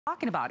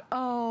talking about,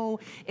 oh,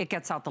 it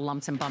gets out the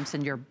lumps and bumps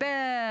in your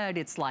bed,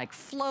 it's like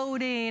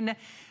floating.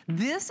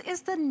 This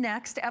is the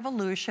next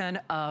evolution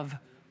of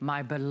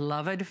my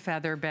beloved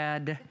feather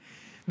bed,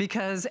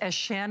 because as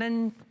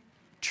Shannon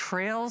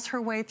trails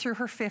her way through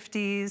her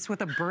 50s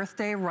with a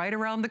birthday right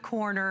around the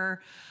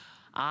corner,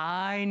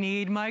 I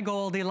need my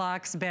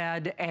Goldilocks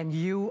bed, and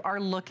you are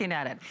looking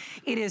at it.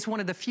 It is one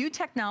of the few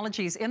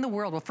technologies in the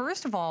world. Well,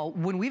 first of all,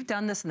 when we've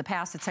done this in the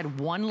past, it's had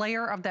one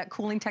layer of that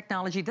cooling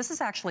technology. This is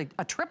actually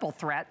a triple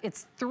threat.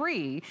 It's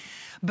 3.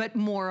 But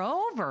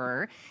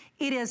moreover,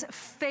 it is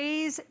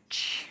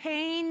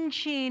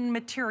phase-changing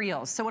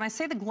materials. So when I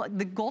say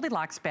the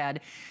Goldilocks bed,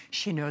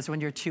 she knows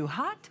when you're too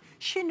hot,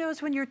 she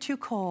knows when you're too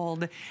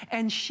cold,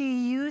 and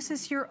she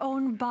uses your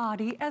own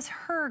body as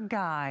her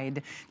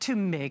guide to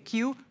make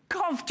you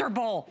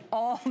comfortable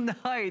all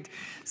night.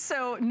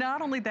 So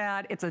not only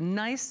that, it's a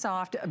nice,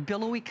 soft,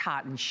 billowy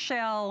cotton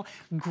shell,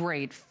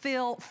 great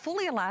fill,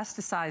 fully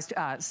elasticized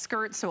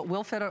skirt, so it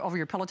will fit over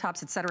your pillow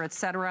tops, et cetera, et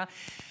cetera.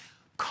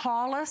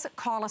 Call us,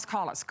 call us,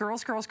 call us.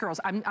 Girls, girls, girls.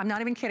 I'm not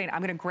even kidding.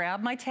 I'm gonna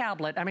grab my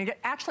tablet. I mean,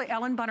 actually,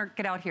 Ellen Bunner,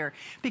 get out here.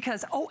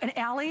 Because, oh, and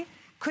Allie,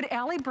 could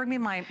Allie bring me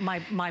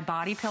my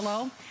body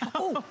pillow?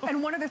 Oh,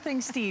 and one other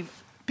thing, Steve,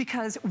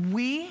 because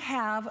we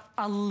have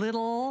a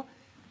little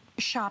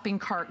shopping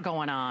cart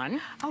going on.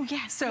 Oh,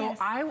 yes. So yes.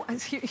 I'll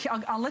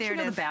let you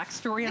know the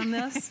backstory on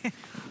this.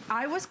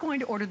 I was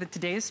going to order the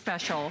Today's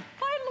Special.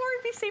 Bye, Lori,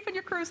 be safe on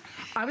your cruise.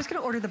 I was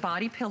gonna order the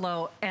body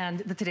pillow and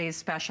the Today's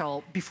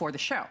Special before the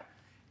show.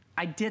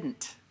 I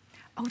didn't.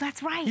 Oh,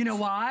 that's right. You know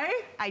why?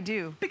 I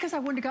do. Because I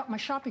wouldn't have got my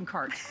shopping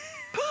cart.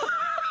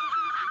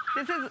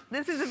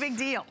 This is a big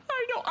deal.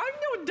 I know,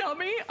 I'm no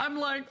dummy. I'm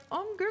like,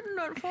 I'm getting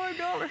that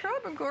 $5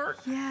 shopping cart.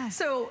 Yes.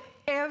 So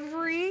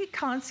every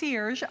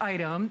concierge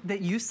item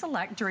that you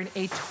select during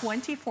a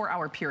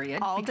 24-hour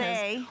period, all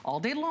day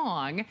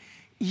long,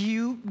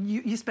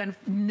 you spend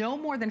no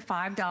more than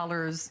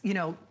 $5, you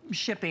know,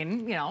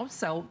 shipping, you know,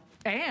 so.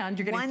 And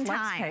you're getting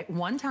flex pay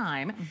one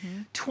time,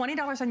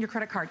 $20 on your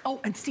credit card. Oh,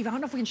 and Steve, I don't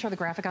know if we can show the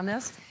graphic on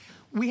this.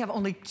 We have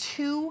only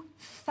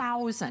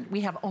 2,000. We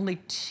have only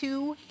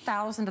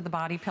 2,000 of the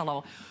body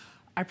pillow.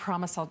 I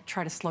promise I'll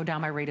try to slow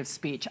down my rate of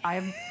speech.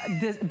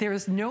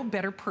 There's no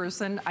better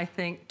person, I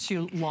think,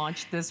 to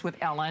launch this with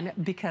Ellen,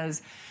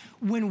 because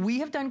when we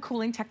have done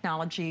cooling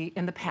technology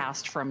in the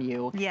past from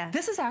you,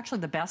 this is actually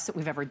the best that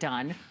we've ever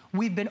done.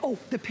 We've been, oh,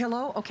 the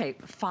pillow, okay,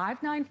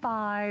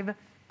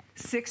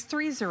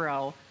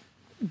 595-630.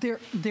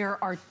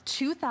 There are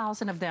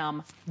 2,000 of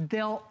them.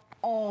 They'll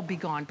all be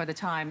gone by the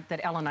time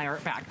that Ellen and I are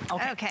back.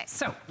 Okay.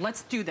 So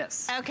let's do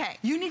this. Okay.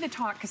 You need to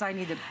talk because I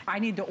need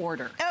to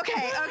order.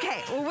 Okay.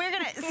 Well, we're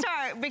gonna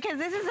start because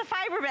this is a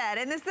fiber bed,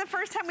 and this is the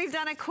first time we've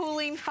done a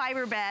cooling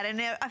fiber bed. And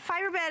a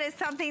fiber bed is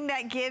something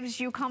that gives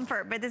you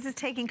comfort, but this is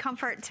taking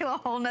comfort to a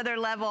whole nother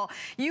level.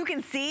 You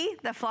can see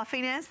the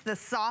fluffiness, the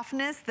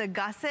softness, the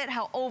gusset,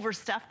 how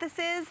overstuffed this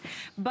is.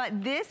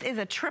 But this is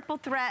a triple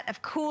threat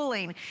of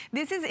cooling.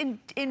 This is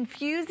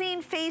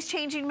infusing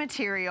phase-changing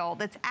material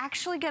that's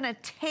actually gonna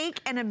take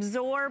and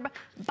absorb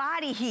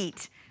body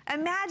heat.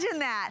 Imagine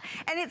that.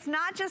 And it's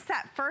not just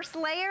that first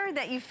layer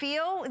that you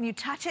feel and you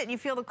touch it and you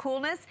feel the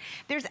coolness.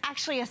 There's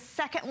actually a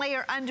second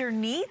layer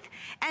underneath,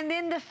 and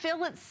then the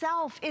fill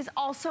itself is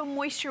also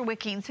moisture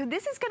wicking. So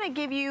this is gonna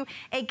give you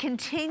a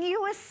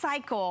continuous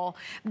cycle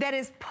that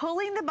is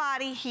pulling the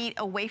body heat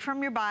away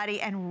from your body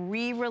and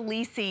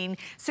re-releasing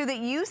so that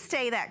you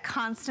stay that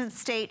constant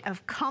state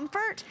of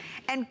comfort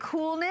and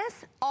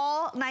coolness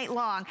all night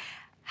long.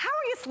 How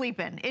are you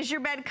sleeping? Is your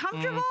bed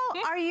comfortable?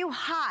 Are you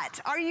hot?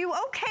 Are you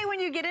okay when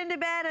you get into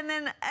bed and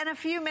then in a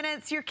few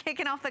minutes you're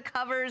kicking off the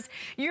covers,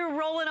 you're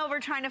rolling over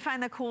trying to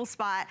find the cool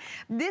spot?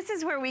 This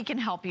is where we can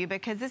help you,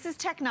 because this is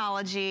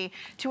technology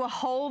to a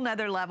whole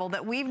nother level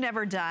that we've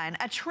never done.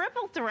 A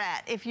triple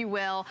threat, if you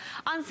will,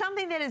 on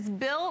something that is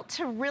built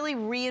to really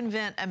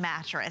reinvent a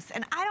mattress.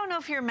 And I don't know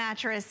if your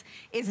mattress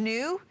is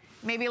new,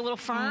 maybe a little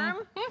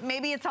firm,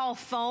 maybe it's all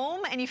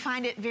foam and you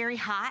find it very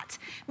hot.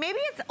 Maybe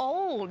it's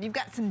old, you've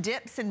got some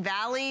dips and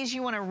valleys,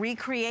 you wanna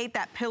recreate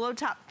that pillow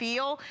top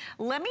feel.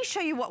 Let me show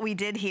you what we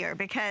did here,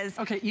 because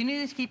okay, you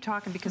need to keep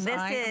talking because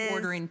I am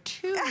ordering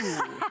 2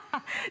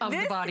 of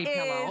the body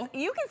pillow.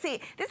 You can see,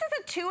 this is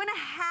a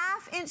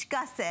 2.5-inch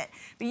gusset,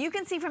 but you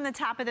can see from the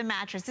top of the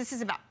mattress, this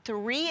is about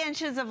 3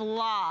 inches of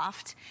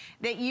loft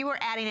that you are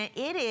adding it.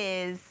 It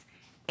is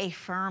a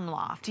firm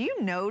loft. Do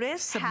you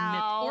notice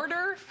how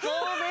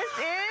full this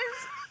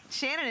is?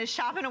 Shannon is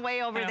shopping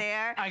away over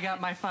there. I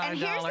got my $5 and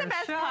here's the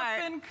best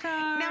part.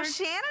 Now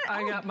Shannon,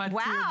 I got my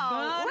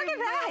wow, look at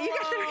that. You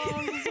got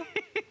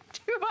the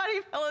 2 body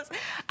pillows.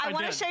 I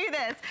want to show you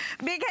this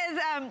because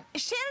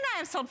Shannon and I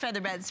have sold feather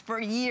beds for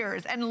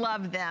years and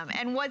loved them.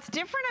 And what's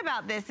different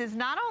about this is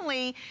not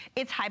only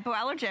it's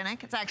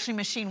hypoallergenic, it's actually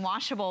machine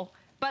washable,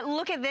 but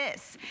look at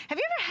this. Have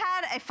you ever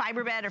had a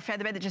fiber bed or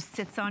feather bed that just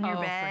sits on your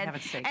bed? For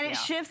heaven's sake, and it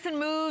shifts and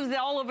moves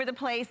all over the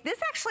place? This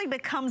actually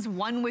becomes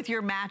one with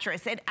your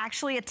mattress. It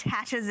actually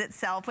attaches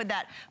itself with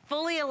that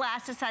fully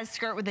elasticized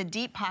skirt with a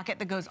deep pocket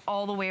that goes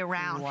all the way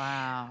around.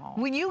 Wow.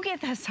 When you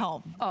get this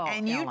home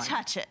and you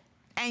touch it,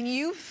 and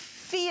you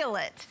feel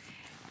it,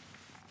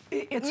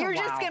 You're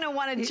just going to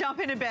want to jump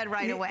into bed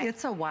right away.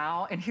 It's a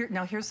wow. And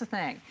here's the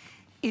thing.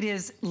 It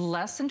is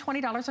less than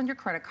 $20 on your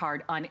credit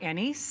card on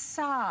any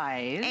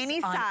size.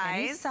 Any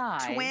size.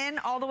 Twin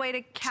all the way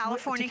to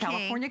California King.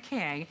 California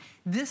King.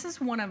 This is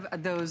one of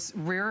those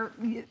rare,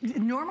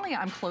 normally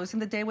I'm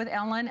closing the day with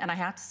Ellen, and I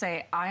have to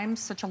say, I'm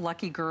such a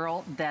lucky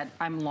girl that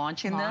I'm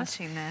launching this.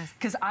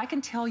 Because I can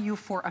tell you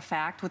for a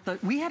fact,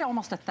 we had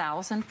almost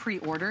 1,000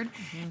 pre-ordered,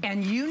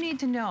 and you need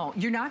to know,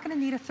 you're not gonna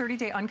need a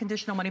 30-day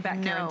unconditional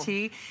money-back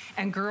guarantee.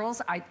 And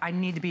girls, I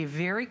need to be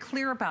very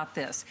clear about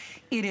this.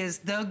 It is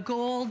the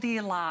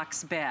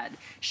Goldilocks bed.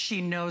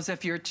 She knows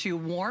if you're too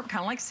warm, kind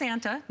of like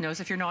Santa,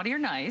 knows if you're naughty or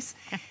nice.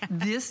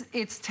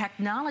 It's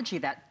technology,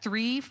 that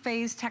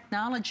 3-phase technology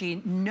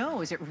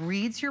knows, it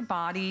reads your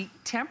body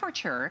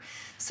temperature.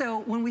 So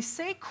when we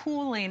say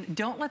cooling,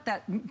 don't let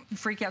that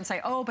freak out and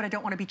say, oh, but I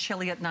don't want to be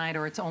chilly at night,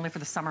 or it's only for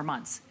the summer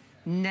months.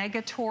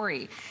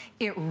 Negatory.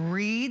 It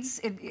reads,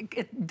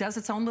 it does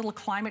its own little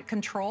climate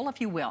control,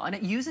 if you will, and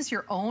it uses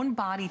your own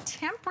body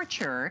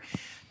temperature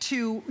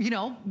to, you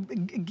know,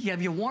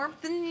 give you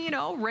warmth and, you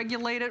know,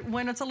 regulate it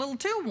when it's a little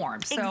too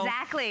warm. So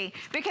exactly,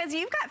 because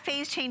you've got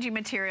phase-changing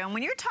material. And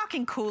when you're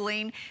talking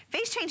cooling,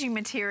 phase-changing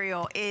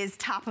material is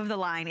top of the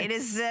line. It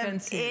is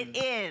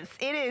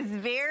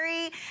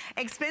very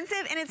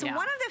expensive, and it's one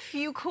of the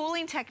few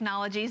cooling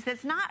technologies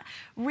that's not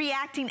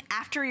reacting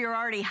after you're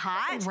already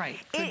hot. Right.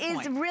 It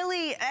is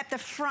really at the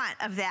front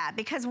of that,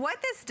 because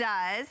what this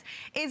does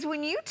is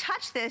when you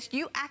touch this,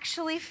 you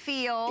actually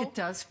feel it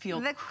does feel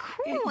the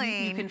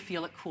cooling. You can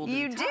feel it cool.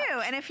 You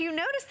do, and if you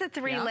notice the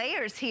 3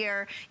 layers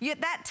here,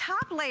 that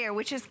top layer,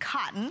 which is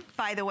cotton,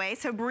 by the way,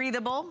 so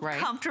breathable,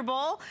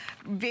 comfortable,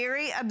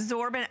 very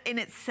absorbent in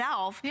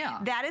itself,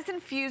 that is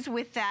infused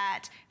with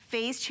that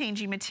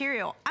phase-changing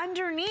material.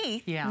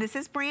 Underneath, this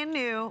is brand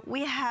new,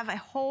 we have a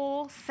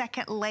whole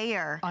second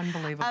layer of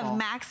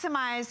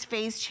maximized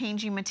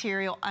phase-changing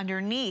material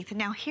underneath.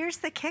 Now, here's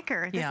the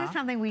kicker. This is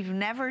something we've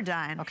never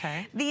done.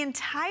 The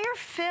entire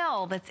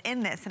fill that's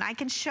in this, and I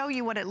can show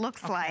you what it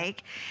looks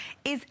like,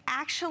 is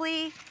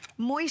actually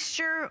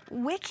moisture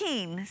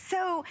wicking.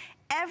 So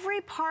every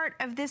part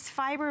of this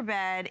fiber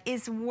bed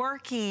is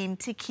working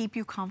to keep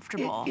you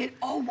comfortable.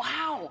 Oh,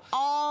 wow.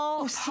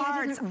 All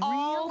parts,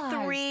 all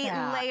 3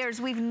 layers.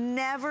 We've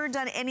never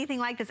done anything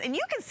like this. And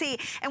you can see,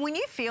 and when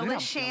you feel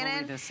this,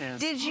 Shannon,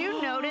 did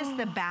you notice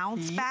the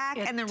bounce back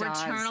and the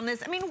return on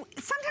this? I mean,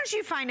 sometimes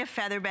you find a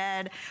feather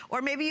bed,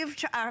 or maybe you've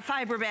a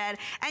fiber bed,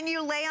 and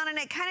you lay on it and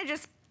it kind of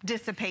just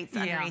dissipates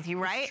underneath you,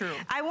 right? True.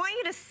 I want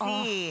you to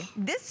see,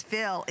 this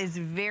fill is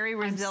very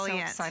resilient.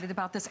 I'm so excited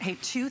about this. Hey,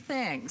 2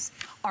 things.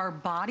 Our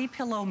body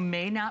pillow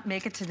may not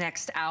make it to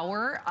next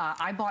hour.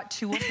 I bought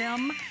 2 of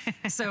them.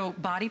 So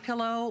body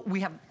pillow, we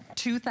have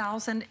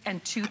 2,000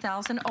 and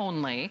 2,000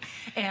 only.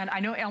 And I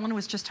know Ellen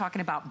was just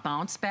talking about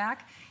bounce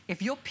back.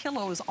 If your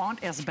pillows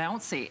aren't as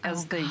bouncy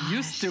as they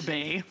used to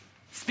be,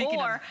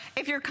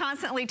 if you're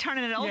constantly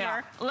turning it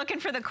over, looking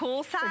for the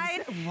cool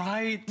side.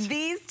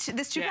 This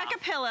 2-pack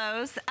of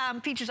pillows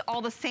features all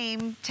the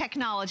same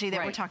technology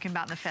that we're talking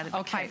about in the fiber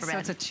bed. So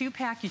it's a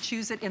 2-pack. You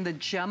choose it in the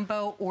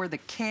jumbo or the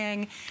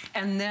king.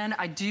 And then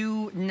I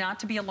do, not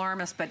to be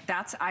alarmist, but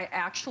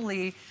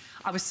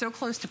I was so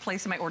close to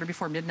placing my order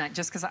before midnight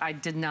just because I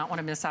did not want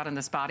to miss out on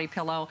this body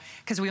pillow,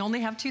 because we only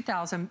have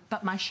 2,000,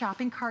 but my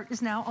shopping cart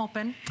is now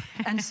open,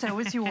 and so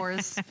is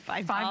yours.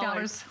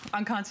 $5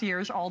 on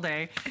Concierge all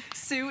day.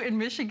 Sue in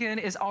Michigan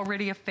is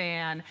already a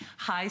fan.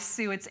 Hi,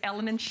 Sue. It's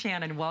Ellen and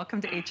Shannon. Welcome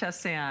to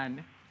HSN.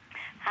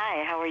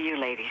 Hi, how are you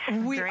ladies?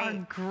 We are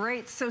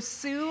great. So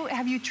Sue,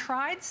 have you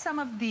tried some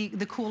of the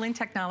cooling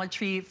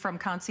technology from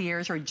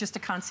Concierge, or just a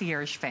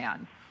Concierge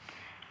fan?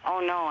 Oh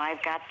no,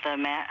 I've got the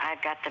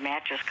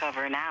mattress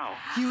cover now.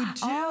 You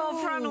do? Oh,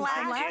 from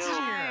last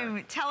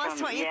time. Tell us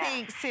what you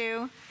think,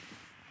 Sue.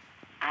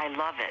 I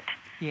love it.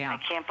 Yeah. I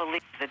can't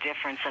believe the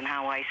difference in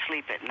how I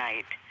sleep at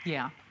night.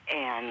 Yeah.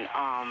 And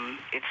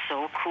it's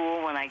so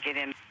cool when I get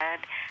in bed.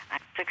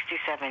 I'm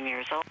 67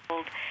 years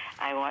old.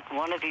 I want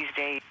one of these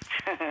days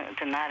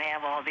to not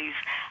have all these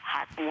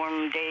hot,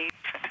 warm days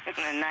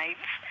and nights.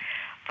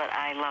 But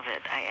I love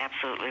it. I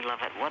absolutely love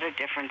it. What a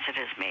difference it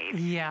has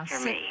made for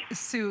me.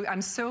 Sue,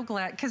 I'm so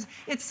glad, because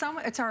it's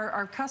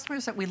our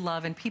customers that we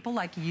love, and people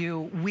like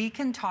you, we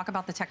can talk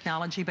about the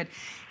technology, but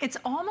it's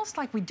almost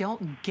like we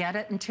don't get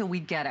it until we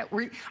get it.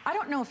 I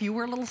don't know if you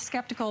were a little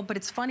skeptical, but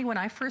it's funny, when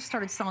I first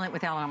started selling it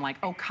with Ellen, I'm like,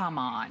 oh, come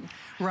on,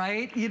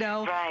 right? You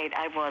know? Right,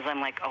 I was.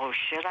 I'm like, oh,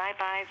 should I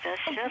buy this?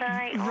 Should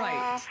I?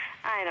 Right. Oh,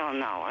 I don't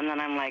know. And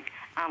then I'm like,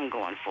 I'm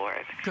going for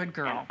it. Good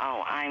girl. And,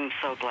 oh, I'm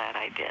so glad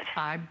I did.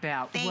 I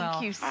bet.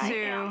 Thank you,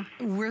 Sue.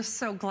 We're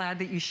so glad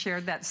that you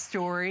shared that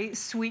story.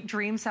 Sweet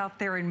dreams out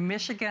there in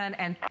Michigan,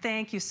 and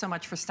thank you so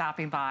much for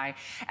stopping by.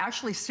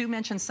 Actually, Sue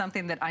mentioned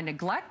something that I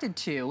neglected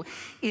to,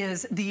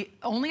 is the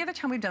only other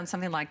time we've done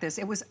something like this,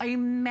 it was a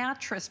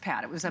mattress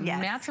pad. It was a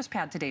mattress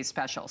pad today's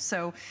special.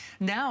 So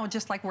now,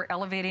 just like we're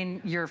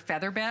elevating your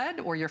feather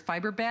bed or your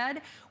fiber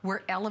bed,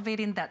 we're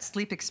elevating that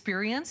sleep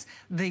experience.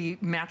 The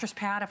mattress mattress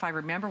pad, if I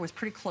remember, was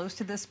pretty close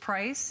to this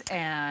price.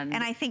 And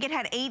I think it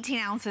had 18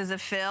 ounces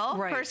of fill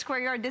per square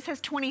yard. This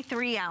has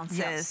 23 ounces.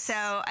 Yes.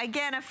 So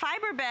again, a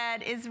fiber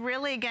bed is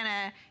really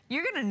gonna,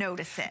 you're gonna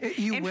notice it.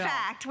 In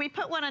fact, we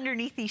put one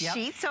underneath these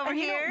sheets over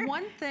here. You know,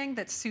 one thing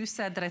that Sue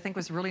said that I think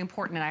was really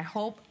important, and I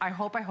hope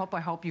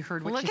you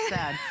heard what she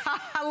said.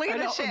 Look at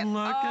the ship.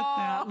 Look at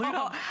that. Look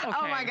at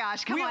Oh my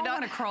gosh, come on. We all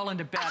want to crawl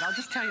into bed. I'll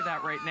just tell you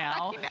that right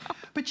now. I know.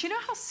 But you know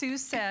how Sue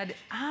said,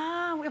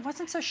 it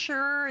wasn't so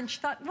sure, and she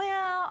thought,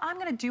 well, I'm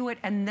going to do it.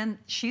 And then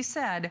she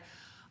said,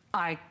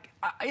 I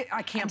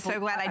can't. I'm so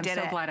glad I did it.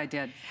 I'm so glad I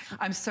did.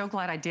 I'm so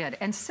glad I did.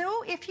 And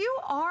so if you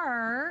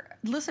are,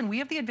 listen, we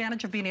have the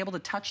advantage of being able to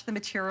touch the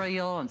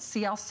material and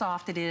see how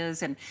soft it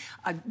is. And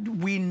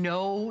we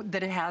know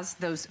that it has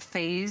those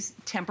phase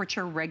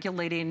temperature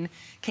regulating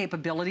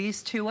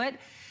capabilities to it.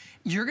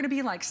 You're gonna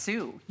be like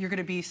Sue. You're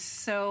gonna be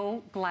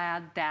so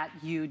glad that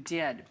you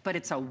did. But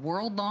it's a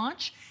world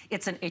launch.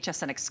 It's an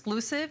HSN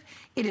exclusive.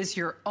 It is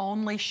your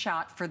only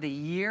shot for the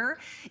year.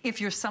 If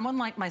you're someone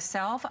like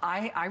myself,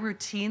 I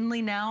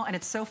routinely now, and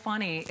it's so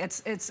funny,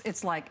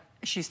 it's like,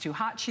 she's too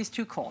hot, she's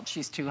too cold.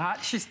 She's too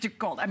hot, she's too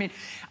cold. I mean,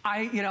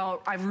 I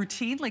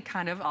routinely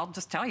kind of, I'll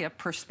just tell you,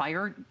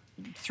 perspire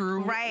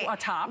through a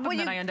top, and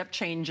then I end up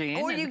changing.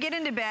 Or you get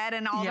into bed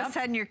and all of a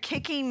sudden you're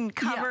kicking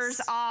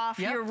covers off,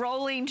 you're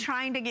rolling,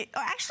 trying to get,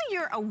 actually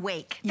you're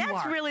awake.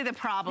 That's really the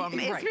problem.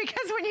 It's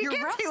because when you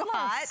get too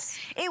hot,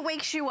 it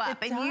wakes you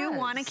up, and you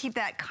want to keep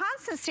that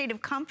constant state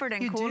of comfort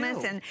and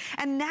coolness,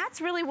 and that's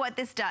really what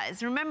this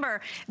does. Remember,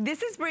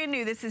 this is brand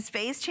new. This is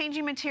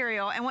phase-changing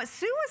material, and what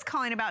Sue was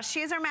calling about, she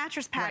has our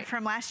mattress pad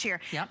from last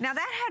year. Now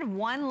that had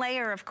one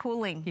layer of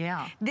cooling.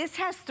 This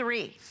has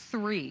three.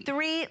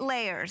 Three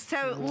layers.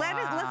 So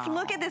let's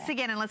look at this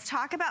again, and let's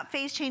talk about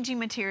phase-changing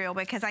material,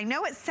 because I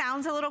know it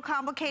sounds a little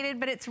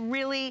complicated, but it's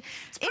really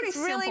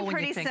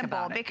pretty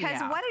simple because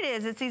what it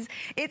is,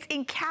 it's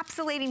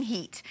encapsulating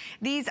heat.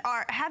 These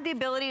have the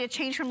ability to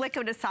change from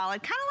liquid to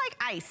solid, kind of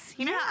like ice.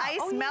 You know how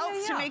ice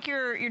melts to make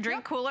your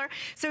drink cooler?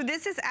 So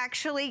this has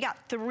actually got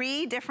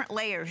 3 different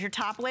layers. Your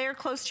top layer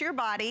close to your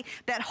body,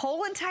 that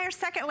whole entire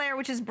second layer,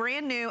 which is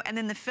brand new, and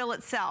then the fill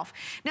itself.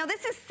 Now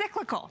this is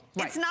cyclical.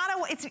 It's not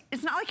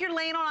like you're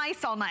laying on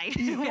ice all night.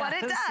 What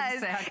it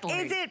does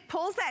is it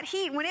pulls that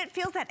heat. When it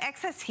feels that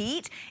excess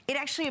heat, it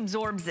actually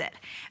absorbs it.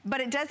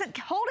 But it doesn't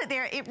hold it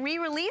there. It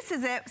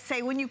re-releases it,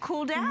 say, when you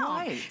cool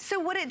down. So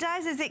what it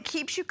does is it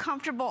keeps you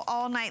comfortable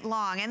all night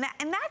long. And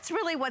that's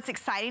really what's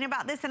exciting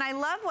about this. And I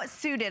love what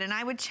Sue did. And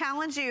I would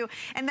challenge you,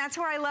 and that's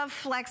where I love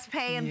flex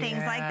pay and things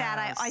like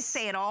that. I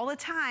say it all the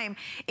time,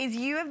 is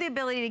you have the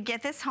ability to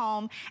get this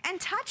home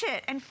and touch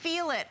it and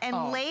feel it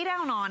and lay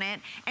down on it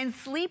and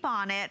sleep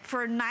on it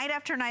for night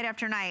after night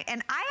after night.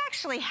 And I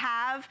actually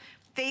have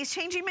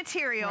phase-changing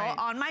material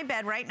on my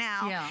bed right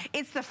now.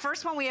 It's the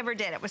first one we ever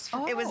did. It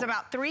was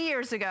about 3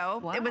 years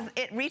ago.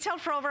 It retailed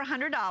for over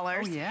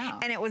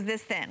 $100, and it was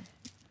this thin.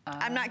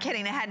 I'm not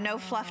kidding. It had no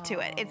fluff to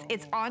it.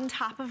 It's on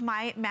top of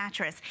my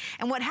mattress.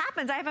 And what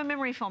happens, I have a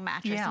memory foam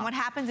mattress, and what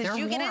happens is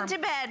you get into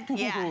bed.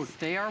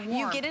 They are warm.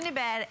 You get into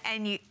bed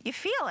and you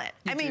feel it.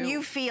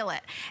 You feel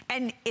it.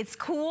 And it's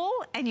cool,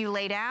 and you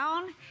lay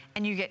down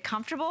and you get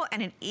comfortable,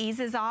 and it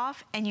eases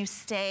off, and you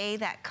stay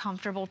that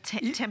comfortable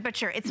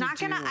temperature. It's not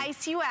gonna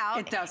ice you out.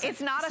 It doesn't. It's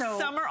not a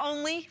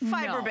summer-only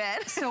fiber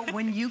bed. So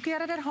when you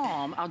get it at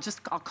home, I'll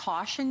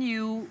caution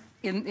you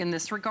in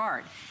this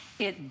regard.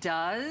 It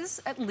does,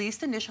 at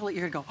least initially,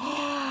 you're gonna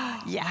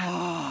go,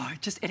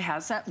 it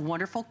has that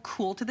wonderful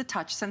cool to the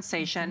touch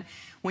sensation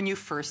when you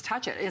first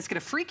touch it. It's gonna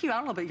freak you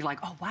out a little bit. You're like,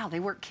 oh wow, they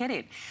weren't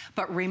kidding.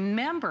 But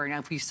remember, now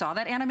if you saw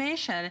that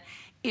animation,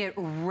 it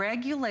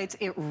regulates,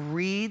 it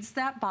reads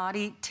that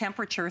body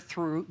temperature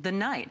through the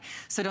night.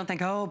 So don't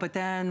think, oh, but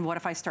then what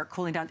if I start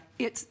cooling down?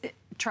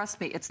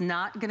 Trust me, it's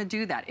not gonna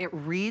do that. It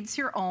reads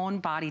your own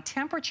body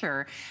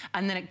temperature,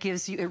 and then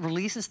it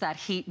releases that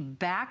heat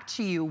back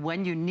to you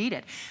when you need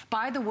it.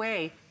 By the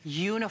way,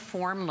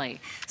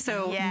 uniformly.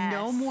 So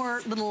no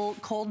more little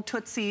cold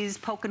tootsies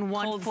poking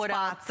one foot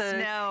out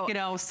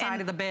the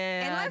side of the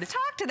bed. And let's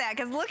talk to that,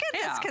 because look at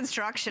this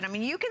construction. I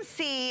mean, you can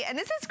see, and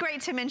this is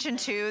great to mention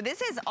too,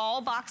 this is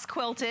all box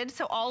quilted,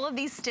 so all of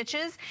these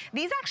stitches,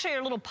 these actually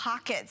are little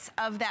pockets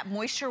of that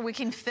moisture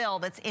wicking fill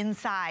that's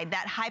inside,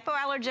 that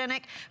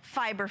hypoallergenic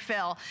fiber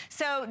fill.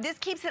 So this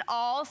keeps it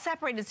all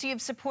separated, so you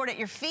have support at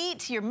your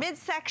feet, your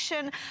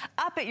midsection,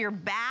 up at your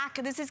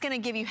back. This is gonna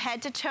give you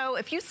head to toe.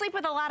 If you sleep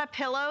with a lot of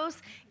pillows,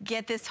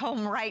 get this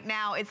home right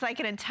now. It's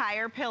like an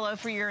entire pillow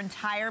for your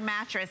entire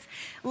mattress.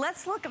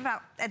 Let's look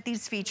at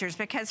these features,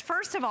 because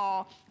first of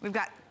all, we've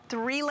got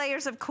 3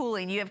 layers of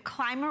cooling. You have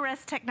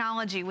ClimaRest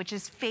technology, which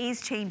is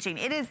phase changing.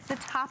 It is the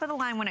top of the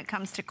line when it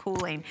comes to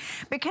cooling,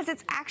 because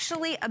it's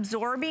actually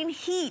absorbing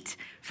heat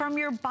from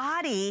your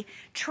body,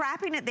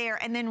 trapping it there,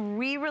 and then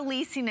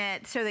re-releasing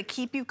it so they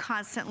keep you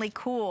constantly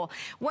cool.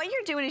 What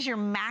you're doing is you're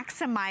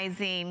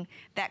maximizing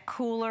that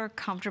cooler,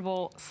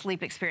 comfortable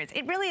sleep experience.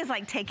 It really is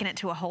like taking it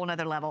to a whole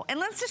nother level. And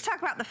let's just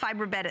talk about the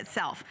fiber bed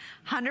itself.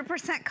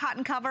 100%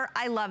 cotton cover,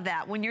 I love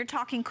that. When you're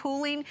talking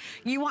cooling,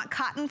 you want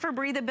cotton for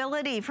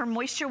breathability, for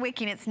moisture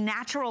wicking. It's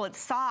natural, it's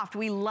soft.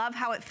 We love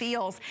how it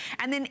feels.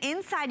 And then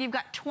inside, you've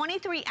got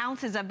 23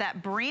 ounces of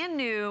that brand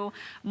new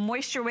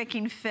moisture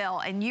wicking fill.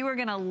 And you are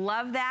gonna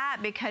love that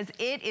because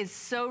it is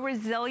so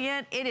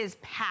resilient. It is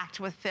packed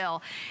with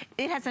fill.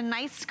 It has a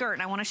nice skirt,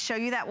 and I wanna show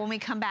you that when we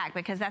come back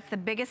because that's the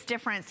biggest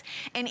difference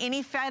in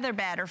any feather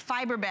bed or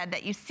fiber bed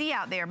that you see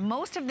out there.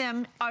 Most of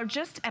them are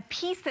just a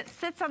piece that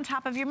sits on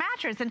top of your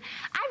mattress. And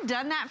I've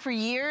done that for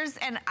years,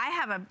 and I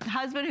have a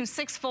husband who's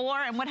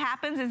 6'4", and what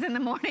happens is in the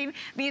morning,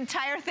 the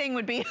entire thing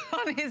would be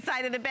on his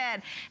side of the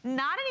bed.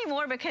 Not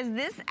anymore, because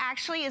this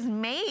actually is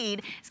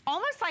made, it's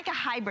almost like a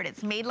hybrid.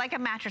 It's made like a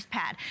mattress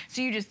pad.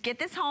 So you just get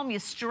this home, you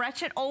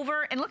stretch it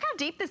over, and look how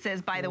deep this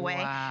is, by the way.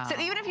 Wow. So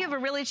even if you have a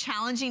really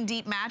challenging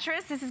deep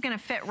mattress, this is gonna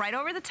fit right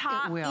over the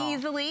top,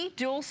 easily,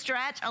 dual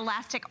stretch,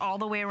 elastic all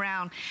the way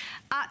around.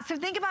 So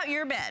think about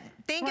your bed.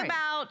 Think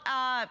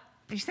about,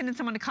 you're sending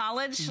someone to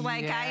college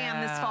like I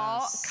am this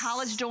fall.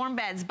 College dorm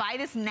beds. Buy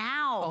this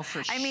now. Oh,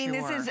 for sure. I mean,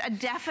 this is a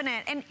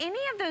definite. And any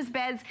of those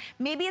beds,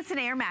 maybe it's an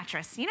air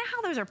mattress. You know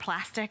how those are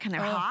plastic and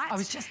they're hot? I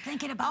was just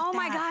thinking about that. Oh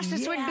my gosh,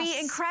 this would be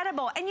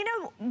incredible. And you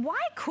know, why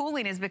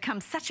cooling has become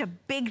such a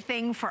big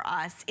thing for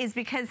us is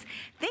because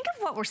think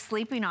of what we're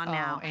sleeping on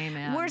now.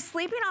 Amen. We're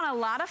sleeping on a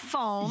lot of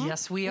foam.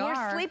 Yes, we are.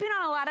 We're sleeping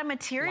on a lot of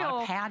material. A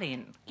lot of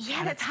padding. Yeah,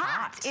 and that's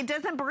hot. It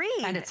doesn't breathe.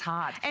 And it's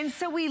hot. And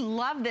so we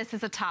love this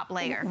as a top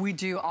layer. We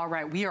do, all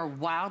right. We are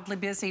wildly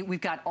busy.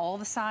 We've got all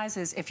the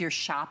sizes if you're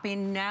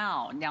shopping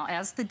now. Now,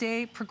 as the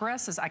day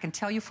progresses, I can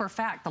tell you for a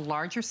fact, the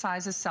larger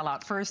sizes sell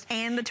out first.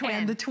 And the twin.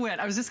 And the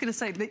twin. I was just gonna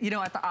say that, you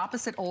know, at the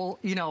opposite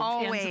ends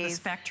of the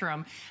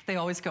spectrum, they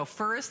always go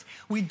first.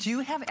 We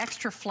do have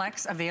extra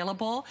flex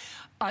available.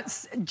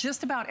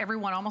 Just about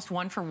everyone, almost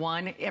one for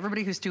one.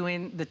 Everybody who's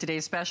doing the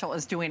Today's Special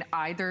is doing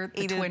either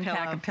the twin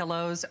pack of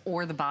pillows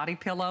or the body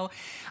pillow.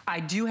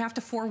 I do have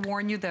to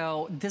forewarn you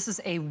though, this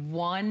is a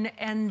one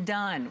and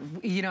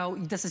done. You know,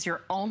 this is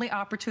your only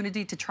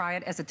opportunity to try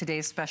it as a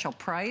Today's Special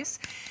price.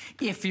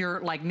 If you're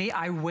like me,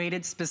 I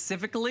waited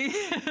specifically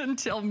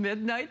until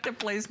midnight to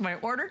place my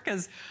order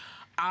because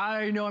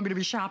I know I'm going to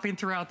be shopping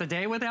throughout the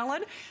day with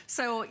Ellen.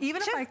 So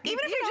even if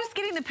you're just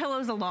getting the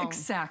pillows alone.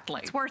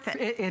 Exactly. It's worth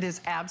it. It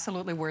is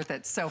absolutely worth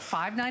it. So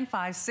 $595,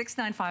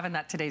 $695 on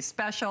that Today's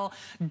Special.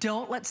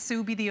 Don't let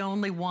Sue be the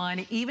only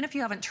one. Even if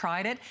you haven't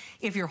tried it,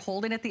 if you're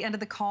holding at the end of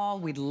the call,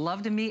 we'd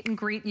love to meet and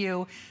greet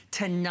you.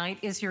 Tonight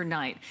is your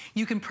night.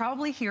 You can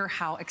probably hear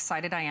how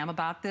excited I am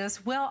about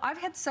this. Well, I've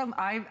had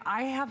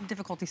I have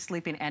difficulty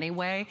sleeping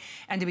anyway.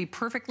 And to be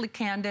perfectly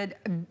candid,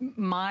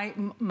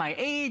 my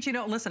age, you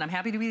know, listen, I'm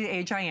happy to be the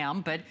age I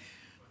am, but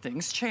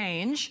things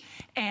change.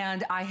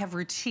 And I have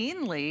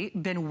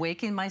routinely been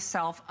waking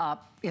myself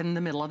up in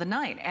the middle of the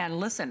night. And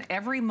listen,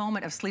 every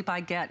moment of sleep I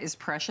get is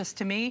precious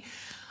to me.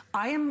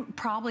 I am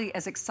probably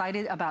as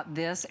excited about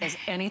this as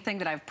anything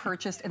that I've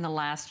purchased in the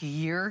last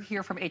year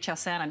here from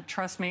HSN. And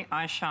trust me,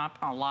 I shop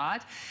a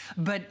lot.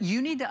 But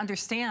you need to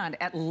understand,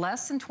 at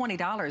less than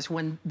 $20,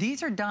 when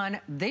these are done,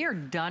 they are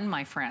done,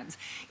 my friends.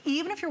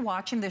 Even if you're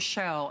watching this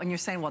show and you're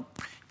saying, well,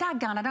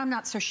 doggone it, I'm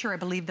not so sure I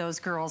believe those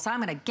girls. I'm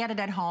gonna get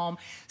it at home.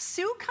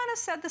 Sue kind of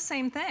said the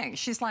same thing.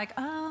 She's like,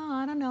 oh,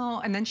 I don't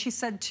know. And then she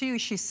said too,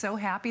 she's so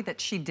happy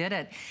that she did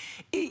it.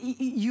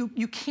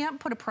 You can't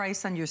put a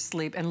price on your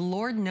sleep, and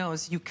Lord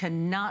knows you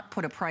cannot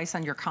put a price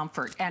on your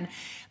comfort. And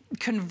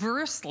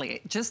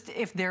conversely, just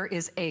if there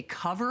is a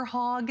cover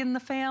hog in the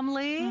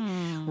family,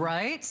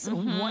 right?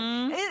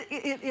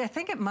 I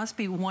think it must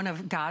be one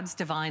of God's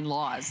divine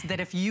laws that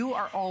if you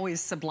are always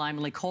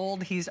sublimely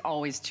cold, he's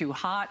always too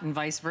hot, and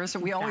vice versa.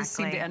 We always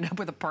seem to end up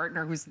with a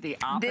partner who's the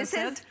opposite. This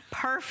is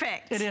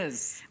perfect. It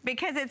is.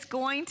 Because it's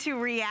going to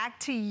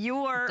react to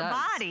your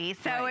body.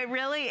 So it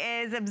really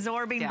is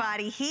absorbing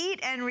body heat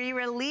and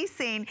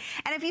re-releasing.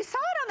 And if you saw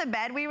it on the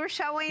bed we were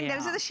showing,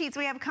 those are the sheets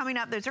we have coming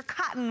up. Those are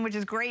cotton, which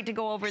is great to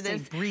go over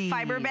this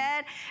fiber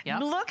bed.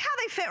 Look how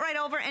they fit right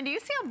over. And do you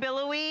see how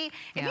billowy?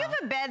 If you have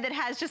a bed that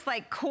has just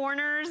like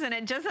corners and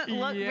it doesn't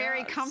look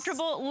very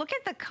comfortable, look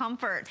at the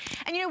comfort.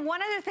 And you know,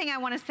 one other thing I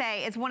want to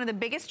say is one of the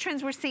biggest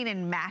trends we're seeing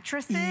in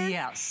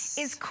mattresses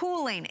is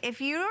cooling.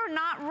 If you're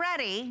not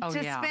ready to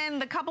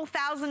spend the couple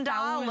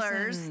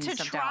 $1,000s to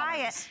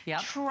try it,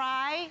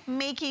 try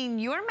making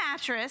your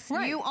mattress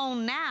you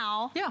own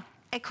now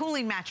a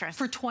cooling mattress.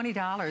 For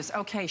 $20.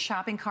 Okay,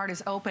 shopping cart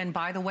is open.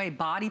 By the way,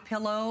 body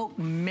pillow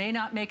may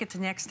not make it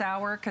to next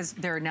hour because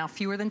there are now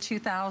fewer than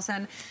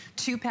 2,000.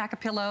 2-pack of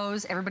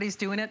pillows. Everybody's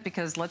doing it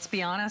because let's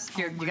be honest,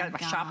 you got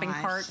a shopping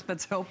cart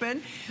that's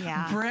open.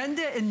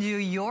 Brenda in New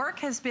York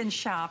has been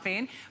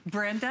shopping.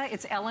 Brenda,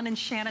 it's Ellen and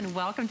Shannon.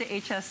 Welcome to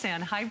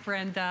HSN. Hi,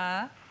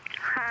 Brenda.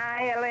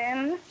 Hi,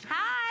 Ellen.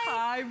 Hi.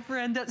 Hi,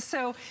 Brenda.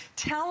 So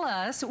tell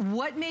us,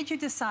 what made you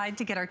decide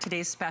to get our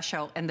Today's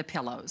Special and the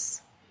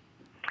pillows?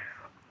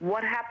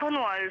 What happened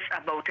was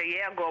about a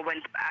year ago, I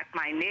went at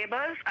my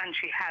neighbor's and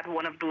she had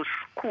one of those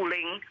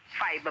cooling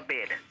fiber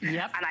bed.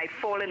 Yep. And I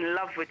fall in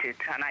love with it.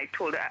 And I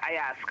told her, I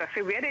asked her, I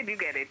said, where did you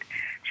get it?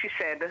 She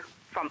said,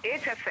 from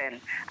HSN.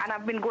 And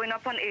I've been going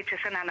up on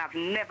HSN and I've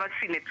never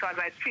seen it. So as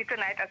I see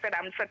tonight, I said,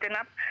 I'm setting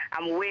up.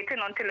 I'm waiting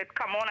until it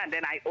come on and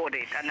then I order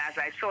it. And as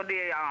I saw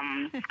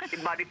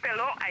the body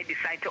pillow, I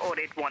decided to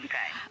order it one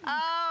time.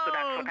 Oh, so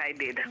that's what I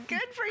did.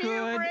 Good for you,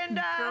 Good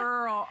Brenda.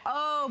 girl.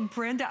 Oh,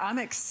 Brenda, I'm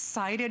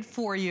excited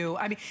for you.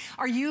 I mean,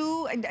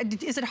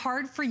 is it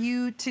hard for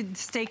you to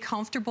stay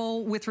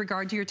comfortable with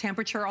regard to your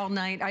temperature all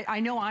night? I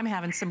know I'm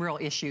having some real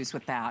issues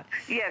with that.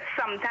 Yes,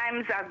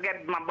 sometimes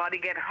my body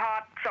get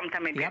hot,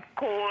 sometimes it get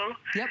cold.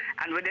 Yep.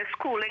 And with this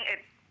cooling, it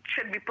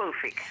should be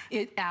perfect.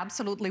 It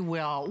absolutely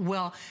will.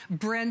 Well,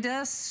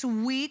 Brenda,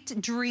 sweet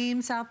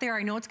dreams out there.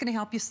 I know it's going to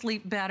help you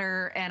sleep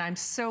better, and I'm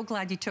so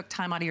glad you took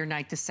time out of your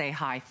night to say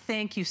hi.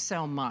 Thank you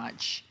so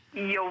much.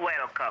 You're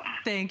welcome.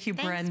 Thank you,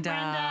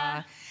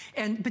 Brenda.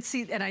 Brenda. But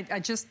see, and I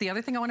just, the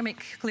other thing I want to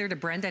make clear to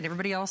Brenda and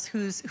everybody else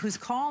who's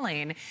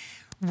calling,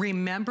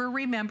 remember,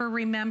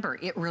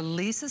 it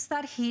releases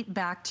that heat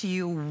back to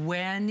you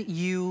when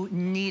you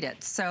need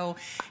it. So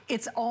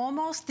it's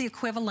almost the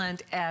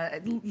equivalent,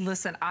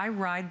 listen, I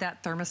ride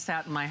that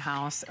thermostat in my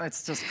house.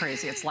 It's just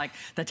crazy. It's like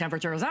the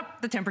temperature is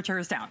up, the temperature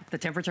is down. The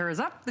temperature is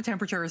up, the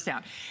temperature is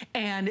down.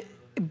 And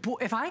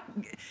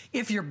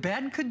if your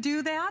bed could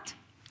do that,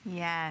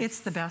 yes.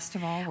 it's the best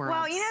of all worlds.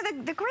 Well, you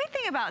know, the great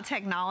thing about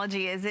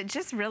technology is it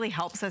just really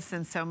helps us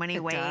in so many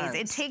ways. Does.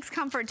 It takes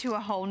comfort to a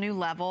whole new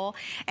level,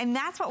 and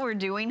that's what we're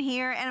doing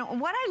here. And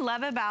what I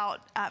love about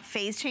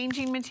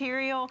phase-changing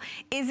material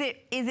is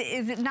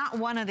it not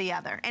one or the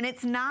other, and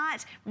it's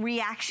not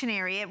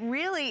reactionary. It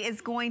really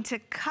is going to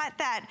cut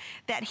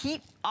that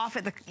heat off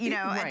at the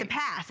at the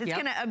pass. It's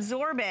going to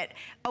absorb it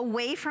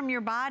away from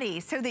your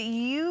body so that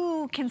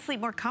you can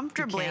sleep more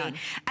comfortably.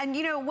 And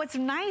you know what's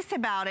nice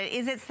about it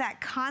is it's that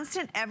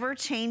constant,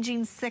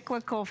 ever-changing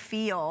cyclical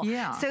feel,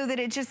 so that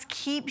it just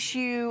keeps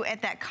you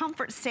at that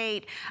comfort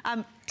state,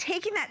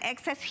 taking that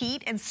excess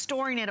heat and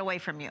storing it away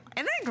from you.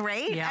 Isn't that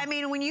great? Yeah. I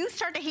mean, when you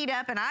start to heat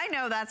up, and I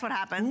know that's what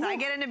happens. I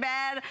get into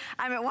bed,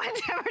 I'm at one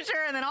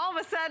temperature, and then all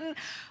of a sudden,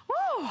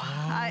 whoo,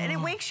 and it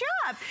wakes you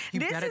up.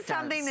 This is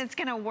something that's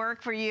gonna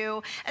work for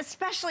you,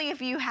 especially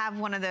if you have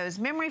one of those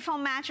memory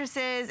foam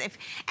mattresses. And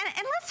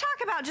let's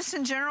talk about just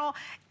in general,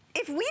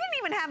 if we didn't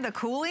even have the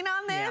cooling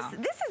on this,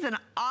 this is an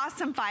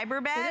awesome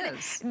fiber bed. It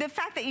is. The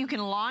fact that you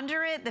can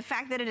launder it, the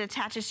fact that it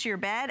attaches to your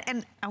bed,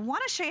 and I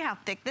want to show you how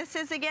thick this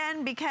is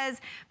again, because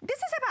this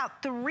is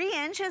about 3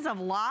 inches of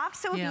loft.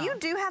 So if you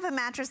do have a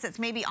mattress that's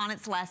maybe on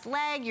its last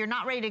leg, you're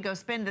not ready to go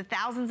spend the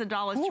thousands of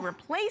dollars to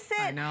replace it.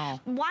 I know.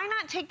 Why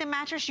not take the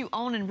mattress you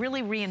own and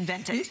really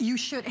reinvent it? You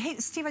should. Hey,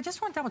 Steve, I just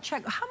want to double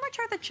check. How much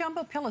are the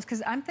jumbo pillows?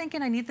 Because I'm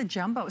thinking I need the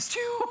jumbos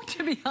too,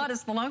 to be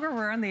honest, the longer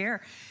we're on the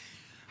air.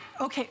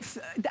 Okay,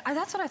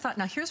 that's what I thought.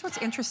 Now, here's what's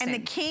interesting. And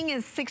the king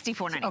is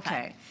 $64.95.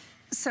 Okay,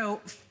 so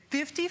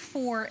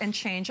 54 and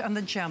change on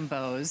the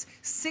jumbos,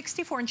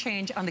 64 and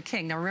change on the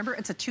king. Now, remember,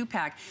 it's a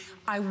 2-pack.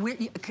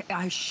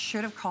 I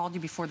should have called you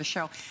before the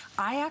show.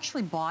 I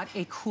actually bought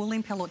a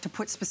cooling pillow to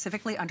put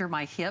specifically under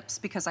my hips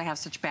because I have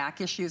such back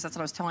issues. That's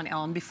what I was telling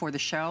Ellen before the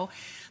show.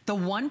 The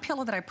one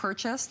pillow that I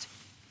purchased,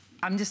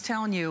 I'm just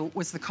telling you,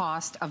 was the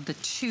cost of the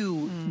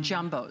 2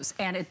 jumbos.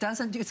 And it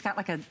doesn't do, it's got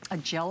like a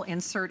gel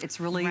insert. It's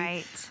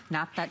really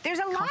not that There's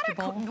a lot of,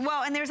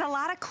 and there's a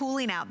lot of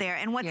cooling out there.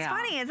 And what's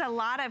funny is a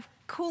lot of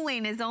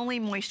cooling is only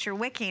moisture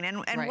wicking.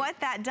 And what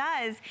that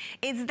does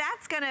is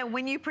that's gonna,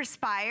 when you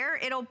perspire,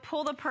 it'll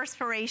pull the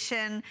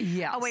perspiration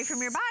away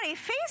from your body.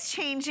 Phase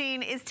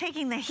changing is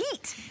taking the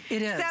heat.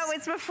 It is. So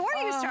it's before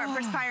you start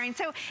perspiring.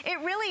 So it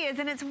really is,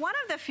 and it's one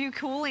of the few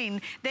cooling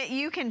that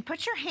you can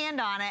put your hand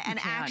on it and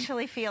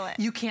actually feel it.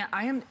 You can't,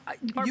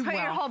 or put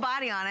your whole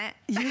body on it.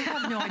 You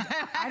have no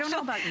idea. I don't know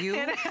about you.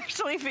 And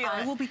actually feel it.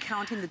 I will be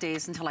counting the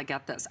days until I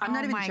get this. I'm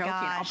not even joking.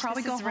 I'll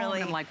probably go home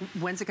and I'm like,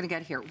 when's it gonna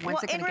get here?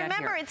 When's it gonna get here? And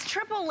remember, it's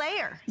triple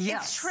layer.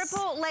 Yes. It's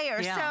triple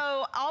layer.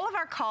 So all of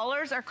our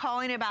callers are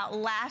calling about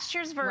last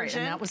year's version.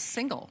 Right, and that was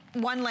single.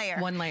 1 layer.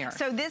 1 layer.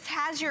 So this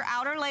has your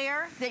outer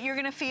layer that you're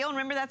gonna feel. And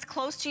remember, that's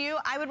close to you.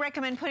 I would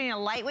recommend putting a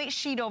lightweight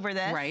sheet over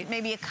this. Right.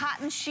 Maybe a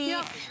cotton sheet,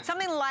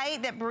 something light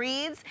that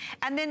breathes.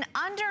 And then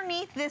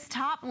underneath this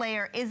top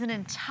layer is an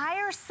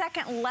entire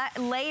second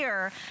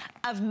layer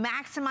of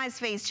maximized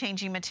phase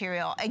changing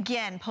material.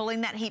 Again, pulling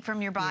that heat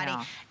from your body.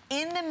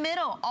 In the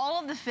middle,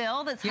 all of the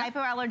fill that's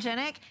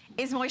hypoallergenic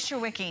is moisture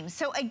wicking.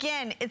 So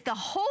again, the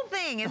whole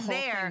thing is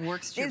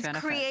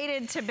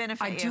created to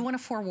benefit you. I do want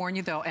to forewarn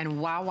you though, and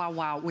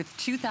wow, with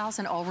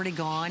 2,000 already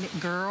gone,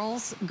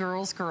 girls.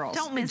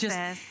 Don't miss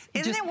this.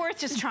 Isn't it worth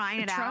just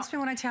trying it out? Trust me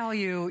when I tell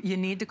you, you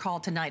need to call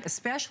tonight,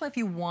 especially if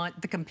you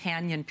want the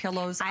companion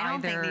pillows. I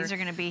don't think these are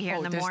going to be here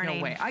in the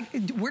morning. There's no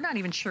way. We're not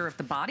even sure if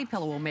the body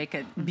pillow will make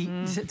it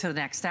to the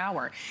next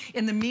hour.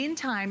 In the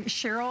meantime,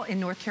 Cheryl in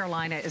North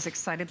Carolina is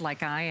excited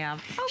like I am.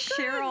 Oh,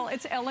 Cheryl,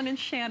 it's Ellen and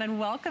Shannon.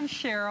 Welcome,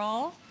 Cheryl.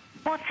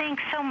 Well,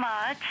 thanks so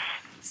much.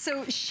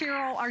 So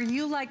Cheryl, are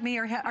you like me,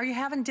 or are you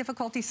having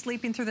difficulty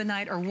sleeping through the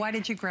night, or why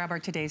did you grab our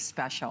today's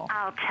special?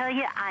 I'll tell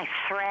you, I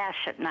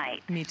thrash at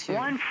night. Me too.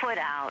 One foot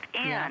out,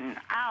 in,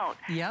 out,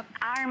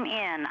 arm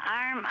in,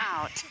 arm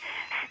out,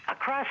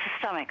 across the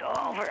stomach,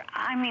 over.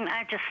 I mean,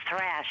 I just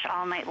thrash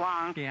all night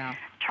long,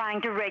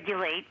 trying to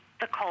regulate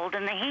the cold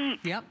and the heat.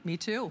 Yep, me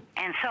too.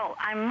 And so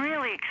I'm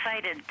really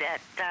excited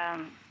that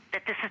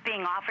that this is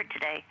being offered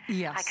today.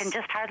 Yes. I can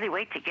just hardly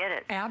wait to get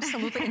it.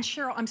 Absolutely. And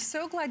Cheryl, I'm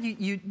so glad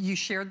you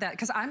shared that,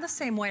 because I'm the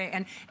same way.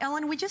 And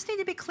Ellen, we just need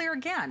to be clear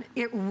again.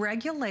 It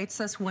regulates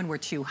us when we're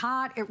too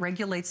hot. It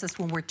regulates us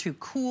when we're too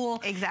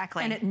cool.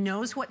 Exactly. And it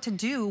knows what to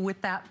do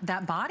with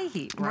that body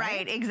heat, right?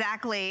 Right,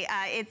 exactly.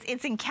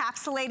 It's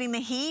encapsulating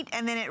the heat,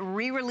 and then it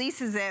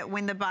re-releases it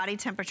when the body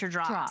temperature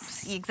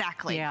drops.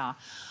 Exactly. Yeah.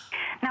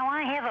 Now,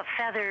 I have a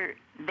feather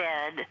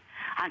bed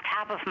on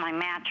top of my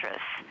mattress.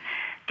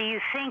 Do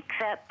you think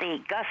that the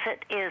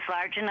gusset is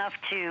large enough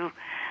to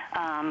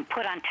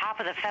put on top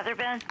of the feather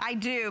bed? I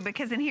do,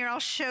 because in here, I'll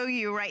show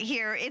you right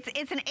here.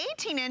 It's an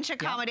 18-inch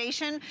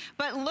accommodation,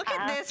 but look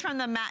at this from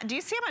the mat. Do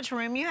you see how much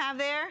room you have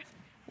there?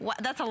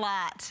 That's a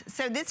lot.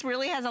 So this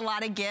really has a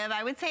lot of give.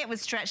 I would say it would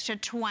stretch to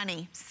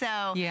 20.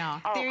 So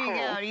there you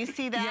go. Do you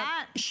see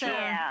that? Yep. Sure.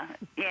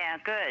 Yeah,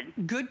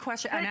 good. Good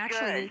question. And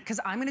actually, because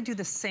I'm going to do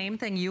the same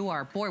thing you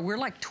are. Boy, we're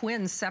like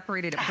twins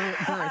separated at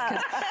birth.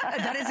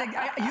 That is,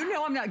 you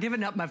know, I'm not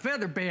giving up my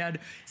feather bed.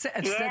 So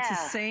that's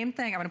the same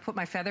thing. I'm going to put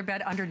my feather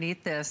bed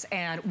underneath this,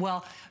 and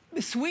well,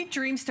 sweet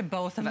dreams to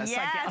both of us, I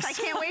guess. I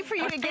can't wait for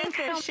you to get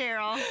this,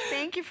 Cheryl.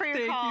 Thank you for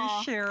your call.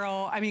 Thank you,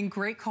 Cheryl. I mean,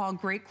 great call,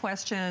 great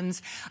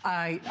questions.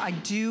 I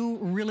do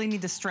really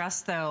need to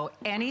stress, though,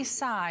 any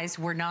size,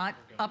 we're not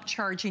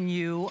upcharging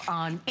you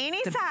on any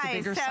the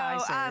bigger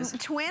sizes.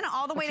 Twin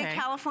all the way to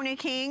California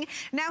King.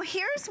 Now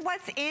here's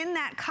what's in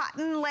that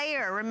cotton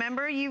layer.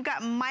 Remember, you've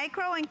got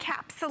micro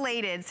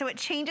encapsulated, so it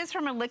changes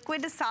from a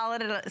liquid to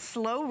solid at a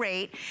slow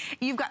rate.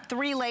 You've got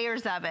 3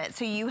 layers of it.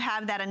 So you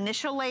have that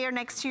initial layer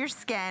next to your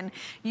skin,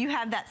 you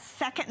have that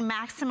second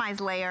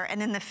maximized layer,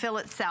 and then the fill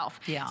itself.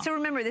 So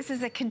remember, this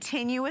is a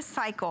continuous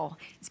cycle.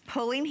 It's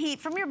pulling heat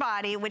from your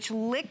body, which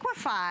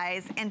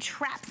liquefies and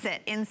traps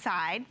it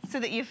inside so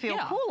that you feel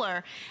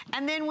cooler.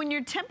 And then when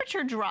your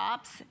temperature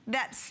drops,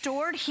 that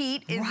stored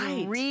heat is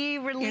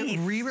re-released. It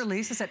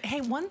re-releases it.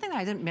 Hey, one thing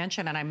I didn't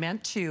mention, and I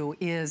meant to,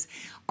 is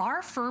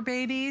our fur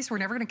babies, we're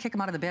never going to kick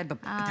them out of the bed, but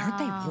aren't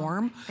they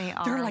warm? They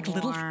are. They're like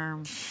little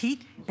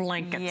heat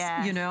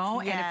blankets, you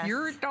know? And if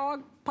your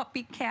dog,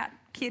 puppy, cat,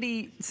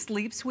 kitty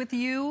sleeps with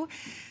you,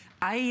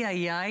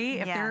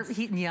 if they're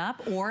heating you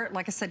up, or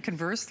like I said,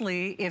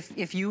 conversely,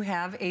 if you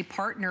have a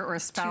partner or a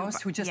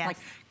spouse who just like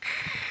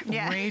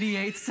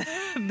radiates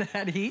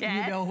that heat,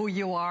 you know who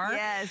you are,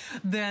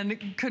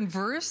 then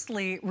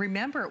conversely,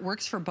 remember, it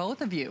works for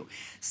both of you.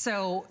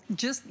 So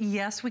just,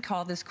 yes, we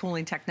call this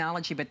cooling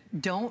technology, but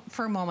don't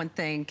for a moment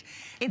think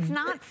it's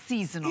not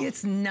seasonal.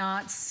 It's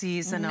not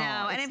seasonal.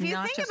 No, and it's if you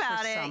not think just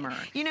about for it, summer.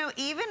 you know,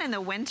 even in the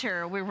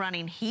winter, we're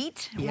running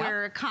heat.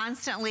 We're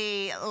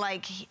constantly,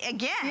 like,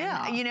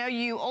 again, you know,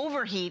 you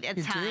overheat at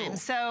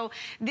times. So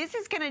this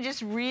is going to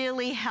just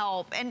really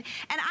help. And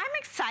I'm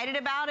excited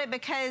about it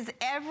because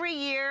every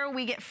year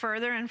we get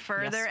further and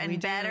further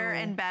and better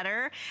and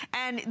better.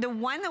 And the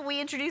one that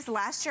we introduced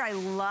last year, I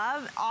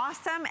love,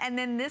 awesome. And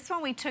then this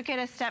one, we took it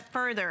a step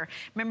further.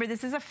 Remember,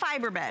 this is a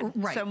fiber bed.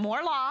 So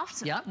more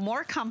loft,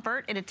 more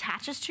comfort. It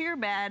attaches to your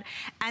bed.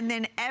 And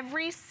then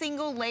every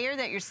single layer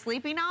that you're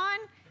sleeping on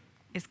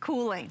is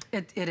cooling.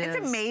 It is.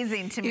 It's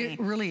amazing to me. It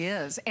really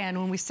is. And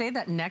when we say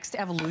that next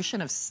evolution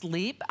of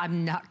sleep,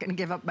 I'm not going to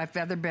give up my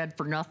feather bed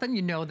for nothing.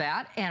 You know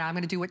that. And I'm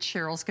going to do what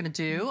Cheryl's going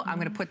to do. I'm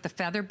going to put the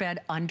feather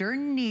bed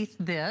underneath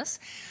this,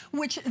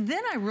 which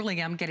then I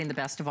really am getting the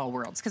best of all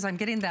worlds, because I'm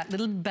getting that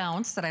little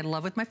bounce that I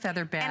love with my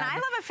feather bed. And I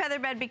love a feather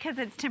bed because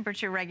it's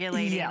temperature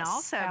regulating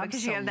also,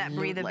 because you have that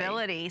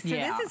breathability. So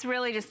this is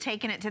really just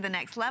taking it to the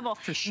next level.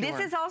 For sure. This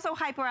is also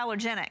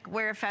hypoallergenic,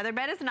 where a feather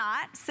bed is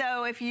not.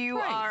 So if you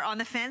are on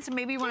the fence,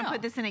 maybe you want to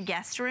put this in a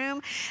guest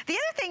room. The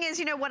other thing is,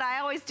 you know, what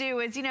I always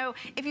do is, you know,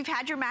 if you've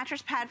had your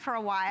mattress pad for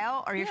a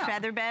while, or your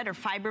feather bed or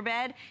fiber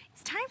bed,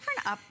 it's time for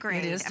an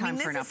upgrade. It is time for an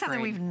upgrade. This is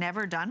something we've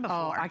never done before.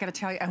 Oh, I got to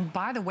tell you, and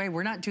by the way,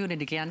 we're not doing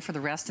it again for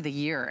the rest of the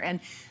year. And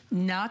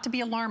not to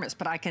be alarmist,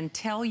 but I can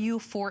tell you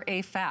for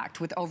a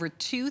fact, with over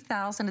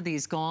 2,000 of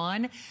these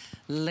gone,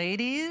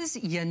 ladies,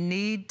 you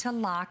need to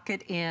lock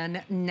it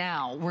in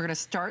now. We're going to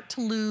start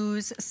to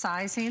lose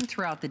sizing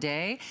throughout the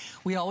day.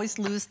 We always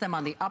lose them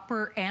on the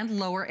upper and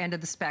lower end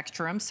of the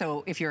spectrum.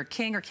 So if you're a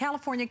king or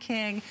California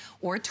king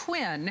or a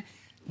twin,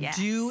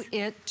 do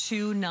it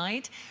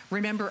tonight.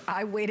 Remember,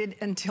 I waited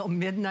until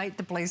midnight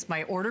to place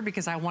my order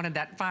because I wanted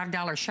that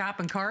 $5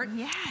 shopping cart.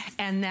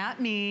 And that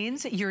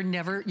means you're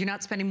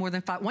not spending more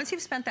than $5. Once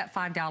you've spent that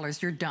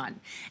 $5, you're done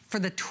for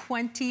the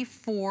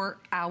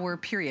 24-hour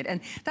period.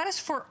 And that is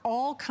for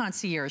all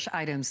concierge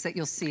items that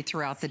you'll see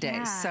throughout the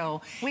day.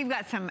 So we've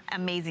got some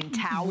amazing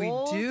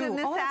towels in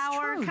this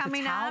hour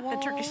coming up, the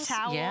Turkish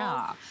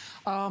towels.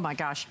 Oh my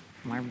gosh.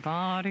 My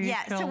body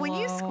Yeah, pillow. so when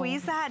you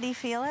squeeze that, do you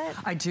feel it?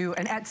 I do,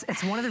 and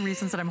it's one of the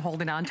reasons that I'm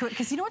holding on to it,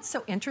 because you know what's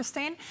so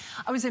interesting?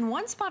 I was in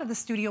one spot of the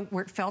studio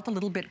where it felt a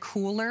little bit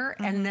cooler,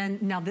 and then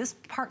now this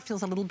part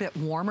feels a little bit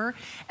warmer,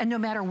 and no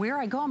matter where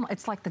I go,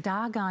 it's like the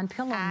doggone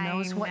pillow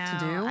knows what to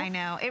do. I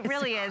know, it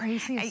really is.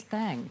 It's the craziest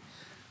thing.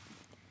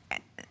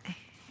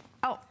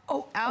 Oh,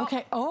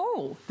 okay.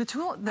 Oh, the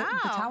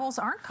towels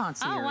aren't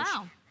Concierge. Oh,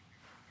 wow.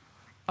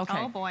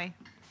 Okay. Oh, boy.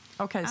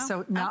 Okay,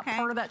 so not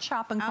part of that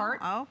shopping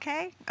cart.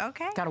 Okay.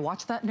 Got to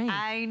watch that name.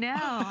 I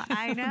know.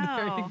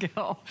 There you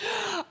go.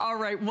 All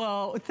right,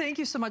 well, thank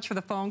you so much for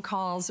the phone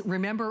calls.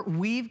 Remember,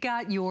 we've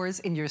got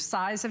yours in your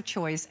size of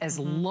choice as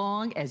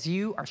long as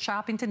you are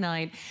shopping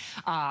tonight.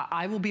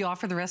 I will be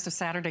off for the rest of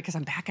Saturday because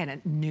I'm back in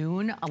at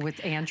noon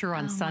with Andrew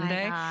on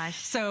Sunday. My gosh.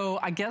 So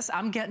I guess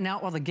I'm getting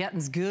out while the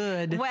getting's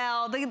good.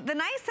 Well, the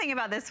nice thing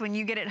about this when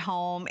you get it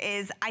home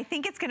is I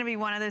think it's going to be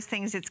one of those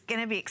things that's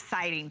going to be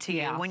exciting to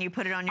you when you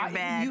put it on your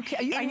bed.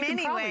 In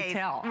many ways,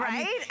 tell.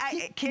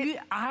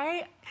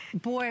 Right?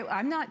 Boy,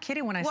 I'm not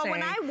kidding when I say. Well,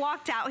 when I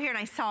walked out here and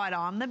I saw it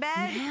on the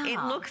bed,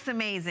 it looks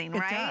amazing,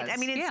 right? It does. I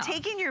mean, it's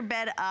taking your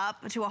bed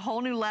up to a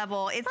whole new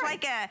level. It's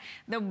like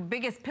the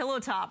biggest pillow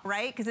top,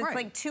 right? Because it's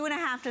like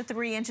 2.5 to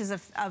 3 inches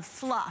of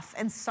fluff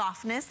and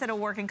softness that'll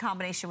work in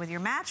combination with your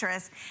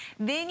mattress.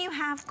 Then you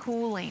have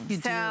cooling.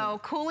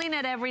 Cooling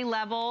at every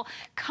level,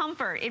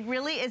 comfort. It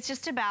really is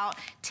just about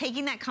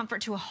taking that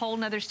comfort to a whole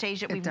nother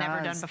stage that we've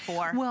never done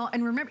before. Well,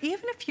 and remember,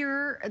 even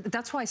if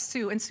that's why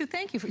Sue,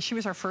 thank you. She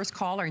was our first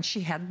caller, and she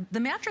had the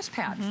mattress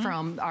pad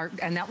from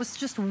and that was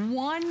just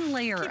one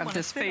layer of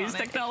this phase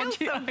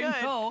technology. So good.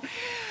 I know.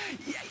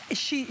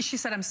 She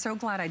said, I'm so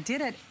glad I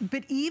did it.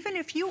 But even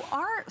if you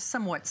are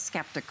somewhat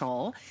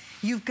skeptical,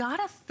 you've got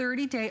a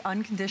 30-day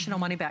unconditional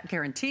money-back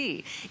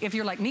guarantee. If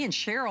you're like me and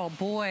Cheryl,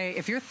 boy,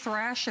 if you're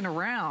thrashing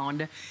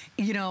around,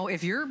 you know,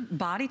 if your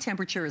body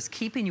temperature is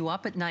keeping you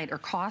up at night or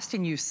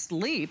costing you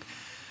sleep,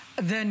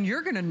 then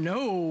you're gonna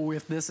know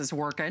if this is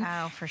working.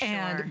 Oh, for sure.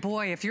 And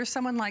boy, if you're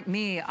someone like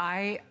me,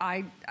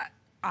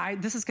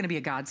 this is going to be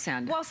a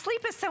godsend. Well,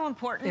 sleep is so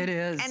important. It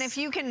is. And if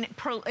you can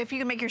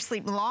make your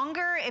sleep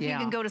longer, if you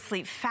can go to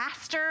sleep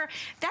faster,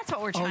 that's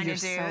what we're trying to do.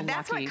 So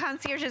that's what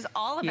Concierge is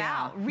all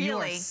about,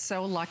 really. You are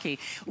so lucky.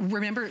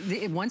 Remember,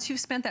 once you've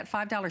spent that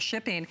 $5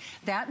 shipping,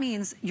 that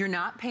means you're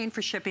not paying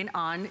for shipping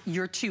on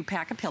your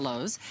 2-pack of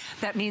pillows.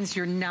 That means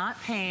you're not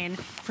paying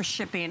for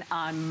shipping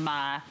on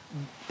my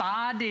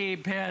body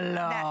pillow.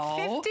 That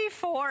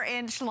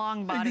 54-inch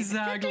long body.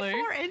 Exactly.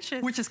 54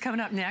 inches. Which is coming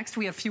up next.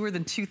 We have fewer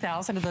than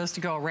 2,000 of those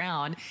to go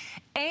around.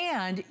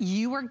 And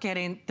you are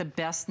getting the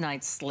best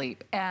night's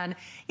sleep. And,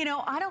 you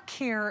know, I don't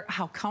care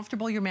how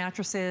comfortable your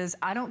mattress is.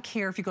 I don't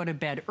care if you go to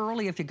bed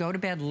early, if you go to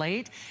bed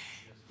late.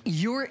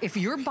 If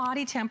your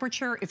body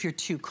temperature, if you're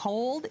too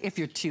cold, if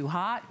you're too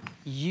hot,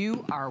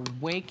 you are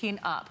waking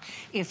up.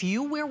 If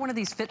you wear one of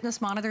these fitness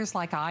monitors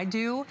like I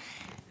do,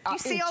 you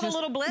see all the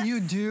little blips? You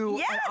do.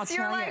 Yes,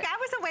 you're like, I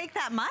was awake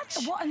that much?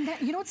 Well, and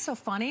you know what's so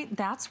funny?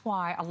 That's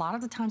why a lot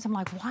of the times I'm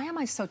like, why am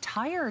I so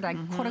tired? I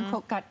quote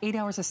unquote got 8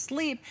 hours of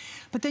sleep.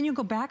 But then you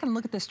go back and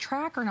look at this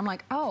tracker and I'm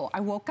like, oh,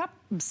 I woke up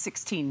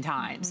 16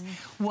 times.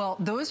 Well,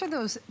 those are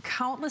those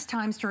countless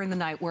times during the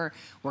night where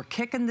we're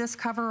kicking this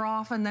cover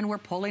off and then we're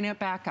pulling it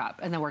back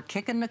up. And then we're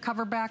kicking the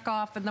cover back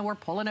off and then we're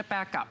pulling it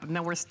back up. And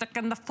then we're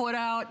sticking the foot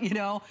out, you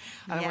know.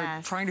 And then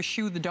we're trying to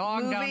shoo the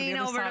dog down to the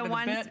other side of the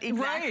bed.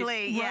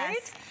 Exactly, yes.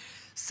 Right?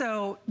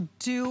 So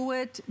do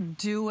it,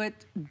 do it,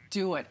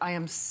 do it. I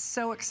am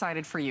so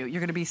excited for you. You're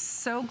going to be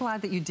so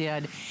glad that you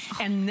did.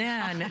 And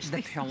then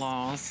the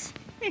pillows.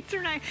 These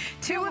are nice.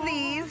 Two of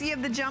these. You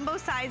have the jumbo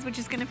size, which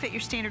is going to fit your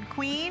standard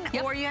queen,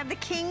 or you have the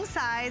king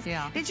size.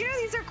 Did you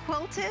know these are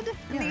quilted?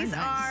 These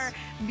are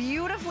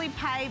beautifully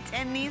piped,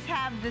 and these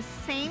have the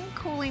same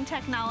cooling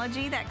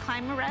technology that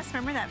Climarest.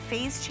 Remember that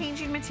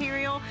phase-changing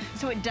material?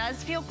 So it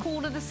does feel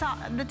cool to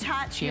the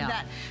touch. You have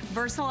that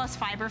Versalus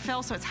fiber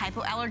fill, so it's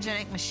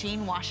hypoallergenic,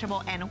 machine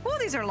washable, and whoa,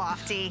 these are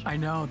lofty. I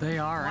know, they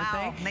are,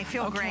 aren't they? They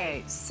feel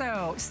great.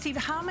 So, Steve,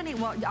 how many,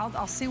 well,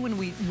 I'll see when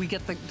we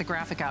get the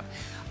graphic up.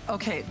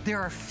 Okay, there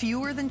are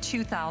fewer than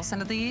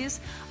 2,000 of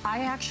these. I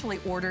actually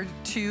ordered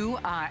 2.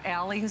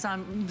 Allie, who's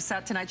on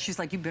set tonight, she's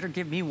like, you better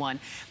give me one.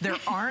 There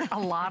aren't a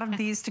lot of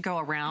these to go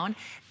around.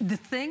 The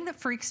thing that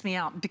freaks me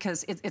out,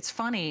 because it's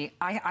funny,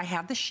 I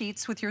have the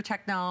sheets with your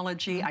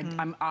technology.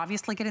 I'm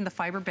obviously getting the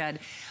fiber bed,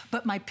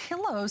 but my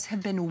pillows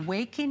have been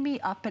waking me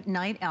up at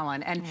night,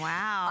 Ellen. And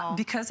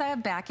because I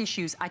have back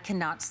issues, I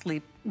cannot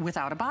sleep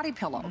without a body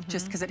pillow,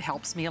 just because it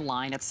helps me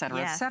align, et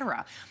cetera, et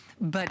cetera.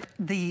 But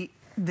the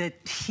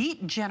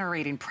heat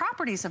generating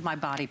properties of my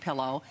body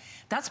pillow,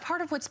 that's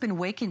part of what's been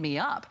waking me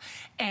up.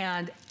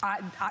 And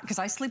because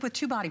I sleep with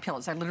 2 body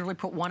pillows, I literally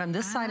put one on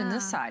this side and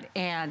this side.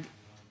 And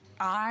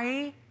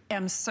I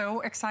am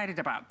so excited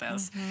about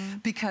this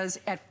because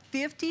at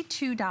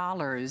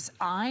 $52,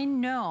 I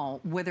know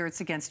whether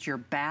it's against your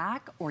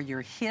back or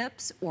your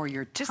hips or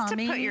your tummy. Just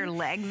to put your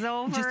legs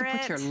over it. Just to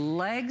put your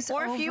legs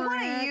over it. Or if you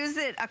want to use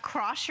it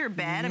across your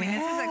bed. I mean,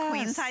 this is a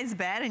queen size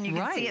bed and you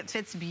can see it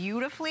fits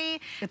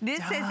beautifully. This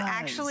is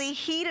actually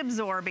heat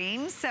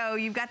absorbing. So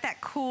you've got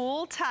that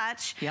cool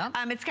touch. Yep.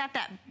 It's got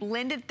that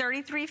blended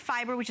 33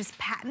 fiber, which is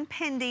patent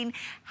pending,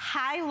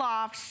 high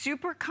loft,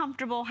 super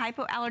comfortable,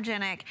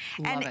 hypoallergenic.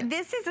 And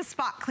this is a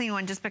spot clean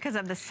one just because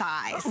of the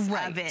size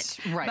of it.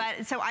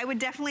 But so I would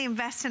definitely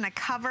invest in a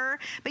cover.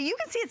 But you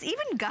can see it's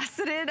even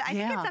gusseted. I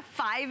think it's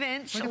a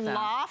 5-inch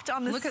loft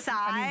on the side.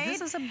 I mean,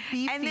 this is a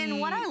beefy. And then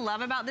what I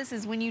love about this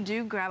is when you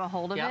do grab a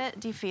hold of it,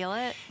 do you feel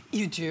it?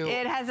 You do.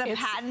 It has a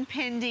patent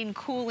pending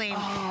cooling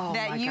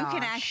that you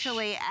can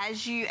actually,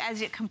 as you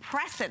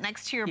compress it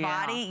next to your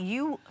body,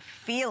 you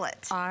feel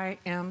it. I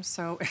am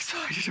so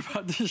excited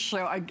about this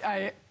show.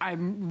 I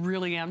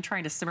really am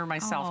trying to simmer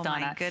myself,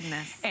 Donna. Oh my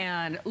goodness.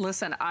 And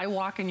listen, I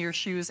walk in your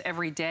shoes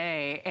every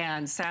day,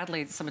 and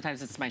sadly,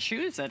 sometimes it's my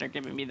shoes that are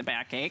giving me the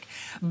backache.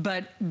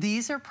 But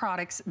these are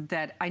products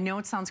that, I know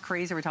it sounds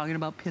crazy, we're talking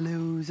about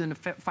pillows and a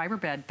fiber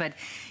bed, but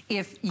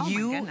if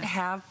you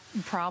have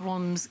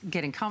problems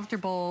getting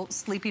comfortable,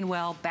 sleeping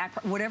well,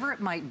 back, whatever it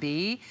might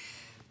be,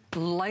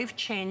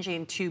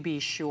 life-changing to be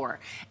sure.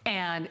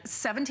 And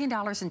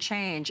 $17 and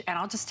change, and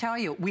I'll just tell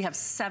you, we have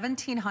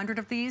 1,700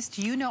 of these.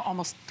 Do you know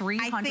almost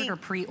 300 are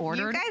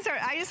pre-ordered? You guys are,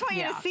 I just want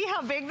you to see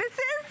how big this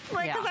is.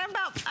 Like, because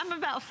I'm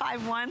about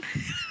 5'1". Look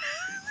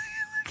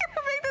at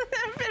how big this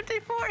is,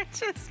 54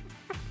 inches.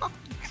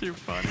 Too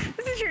funny.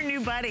 This is your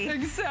new buddy.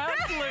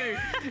 Exactly.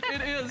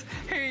 It is.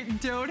 Hey,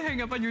 don't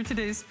hang up on your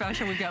Today's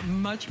Special. We've got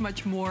much,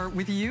 much more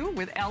with you,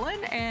 with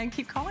Ellen, and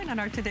keep calling on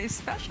our Today's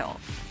Special.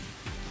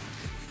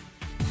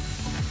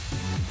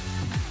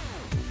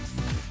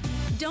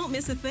 Don't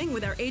miss a thing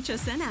with our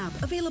HSN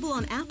app, available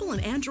on Apple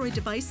and Android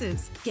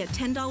devices. Get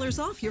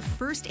 $10 off your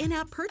first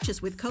in-app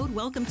purchase with code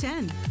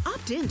WELCOME10.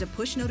 Opt in to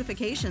push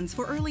notifications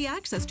for early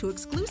access to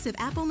exclusive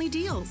app-only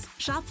deals.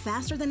 Shop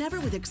faster than ever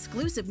with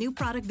exclusive new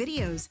product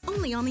videos,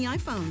 only on the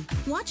iPhone.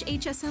 Watch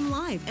HSN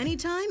live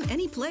anytime,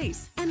 any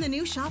place. And the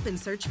new shop and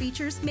search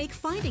features make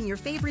finding your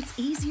favorites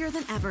easier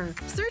than ever.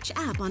 Search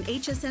app on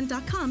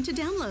hsn.com to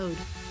download.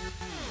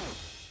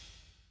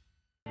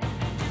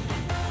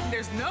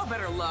 There's no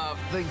better love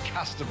than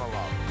customer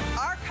love.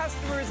 Our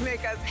customers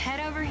make us head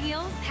over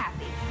heels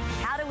happy.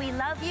 How do we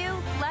love you?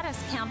 Let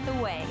us count the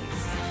ways.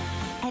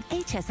 At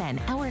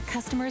HSN, our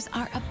customers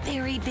are a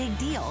very big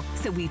deal,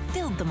 so we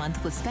filled the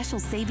month with special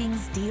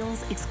savings,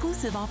 deals,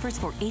 exclusive offers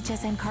for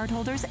HSN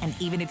cardholders, and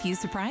even a few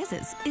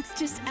surprises. It's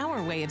just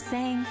our way of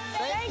saying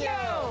thank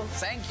you.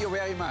 Thank you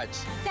very much.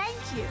 Thank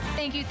you.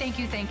 Thank you, thank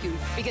you, thank you.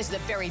 Because the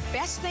very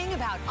best thing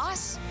about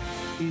us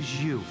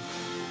is you.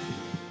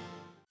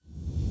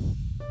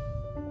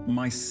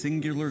 My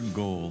singular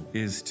goal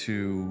is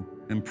to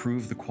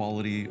improve the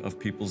quality of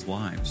people's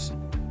lives.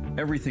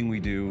 Everything we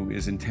do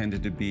is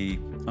intended to be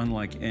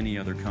unlike any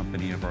other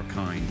company of our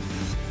kind.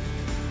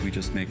 We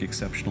just make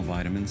exceptional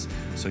vitamins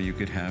so you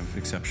could have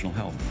exceptional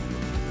health.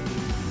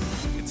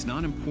 It's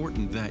not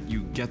important that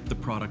you get the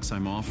products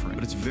I'm offering,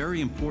 but it's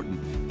very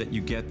important that you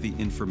get the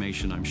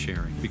information I'm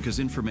sharing, because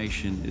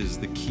information is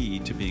the key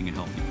to being a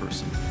healthy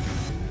person.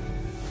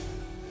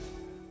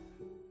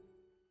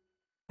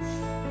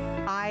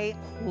 I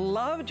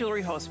love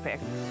Jewelry Host Pick.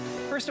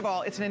 First of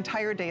all, it's an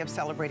entire day of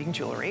celebrating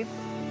jewelry.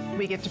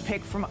 We get to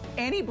pick from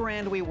any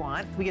brand we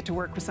want. We get to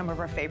work with some of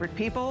our favorite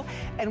people,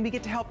 and we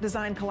get to help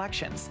design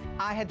collections.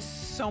 I had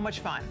so much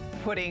fun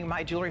putting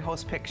my Jewelry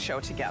Host Pick show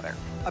together.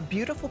 A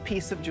beautiful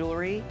piece of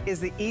jewelry is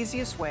the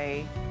easiest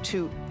way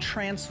to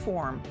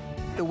transform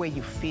the way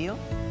you feel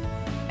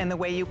and the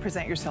way you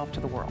present yourself to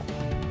the world.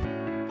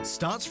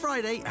 Starts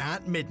Friday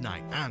at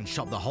midnight, and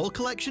shop the whole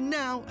collection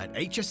now at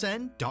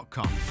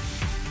hsn.com.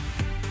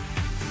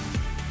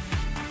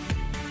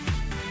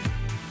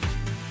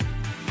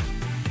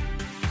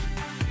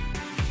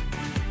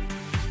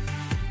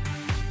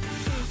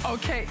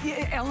 Okay,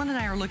 Ellen and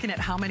I are looking at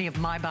how many of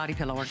my body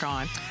pillow are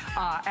gone.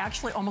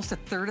 Actually, almost a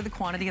third of the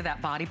quantity of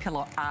that body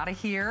pillow out of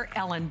here.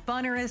 Ellen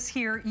Bunner is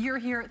here. You're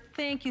here.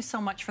 Thank you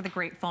so much for the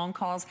great phone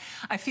calls.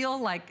 I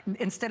feel like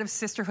instead of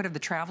sisterhood of the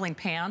traveling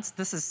pants,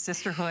 this is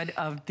sisterhood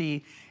of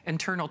the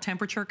internal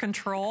temperature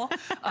control.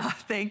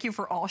 Thank you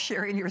for all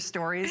sharing your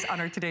stories on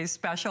our Today's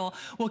Special.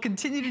 We'll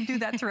continue to do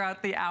that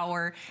throughout the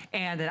hour,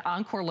 and an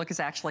encore look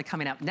is actually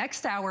coming up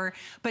next hour.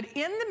 But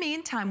in the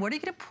meantime, what are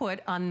you going to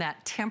put on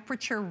that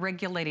temperature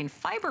regulating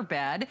fiber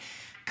bed?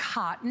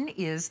 Cotton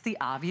is the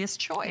obvious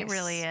choice. It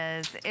really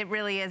is. It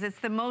really is. It's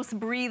the most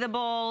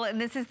breathable, and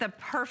this is the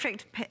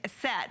perfect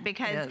set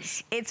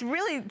because it's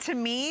really, to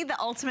me, the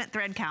ultimate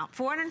thread count.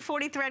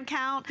 440 thread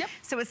count. Yep.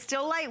 So it's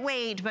still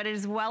lightweight, but it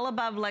is well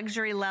above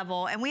luxury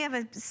level. And we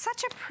have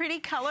such a pretty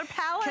color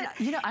palette.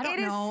 I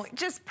don't know. It is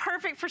just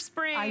perfect for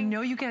spring. I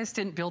know you guys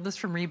didn't build this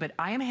for me, but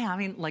I am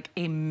having like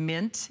a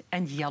mint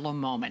and yellow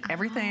moment.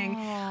 Everything,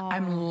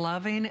 I'm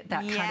loving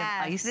that kind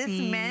of icy.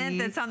 This mint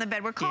that's on the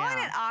bed. We're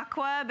calling it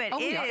aqua, but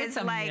it is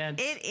like,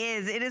 it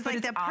is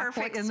like the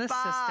perfect in the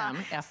spa.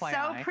 system, FYI.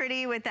 So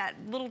pretty with that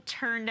little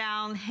turn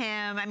down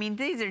hem. I mean,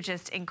 these are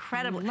just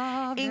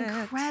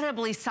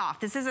incredibly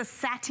soft. This is a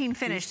sateen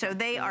finish, so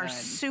they are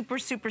super,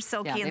 super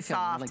silky and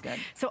soft. Really good.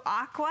 So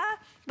aqua,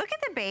 look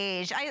at the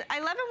beige. I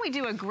love when we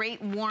do a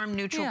great warm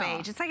neutral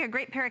beige. It's like a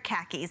great pair of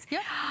khakis.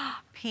 Yep.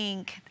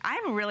 Pink.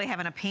 I'm really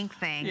having a pink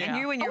thing. And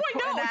you and your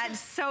that's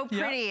so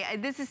pretty.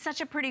 This is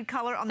such a pretty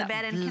color on the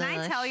bed. And can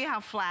I tell you how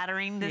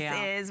flattering this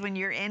is when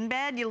you're in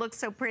bed? You look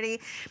so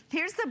pretty.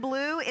 Here's the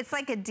blue. It's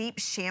like a deep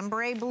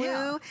chambray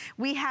blue.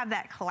 We have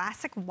that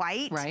classic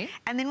white.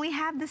 And then we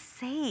have the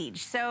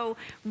sage. So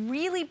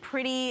really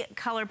pretty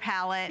color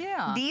palette.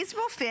 These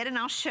will fit, and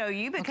I'll show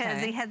you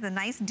because it has a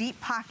nice deep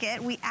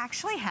pocket. We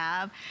actually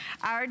have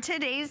our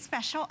today's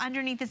special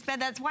underneath this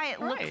bed. That's why it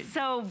looks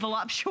so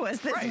voluptuous,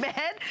 this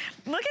bed.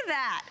 Look at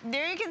that.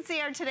 There you can see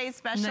our today's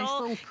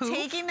special.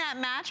 Taking that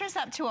mattress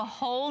up to a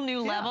whole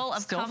new level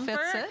of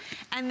comfort.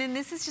 And then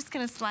this is just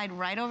going to slide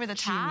right over the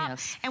top.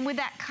 And with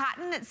that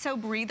cotton that's so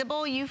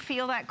breathable, you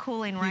feel that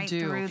cooling right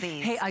through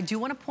these. Hey, I do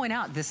want to point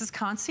out, this is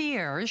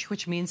Concierge,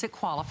 which means it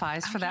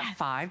qualifies for that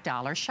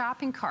 $5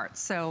 shopping cart.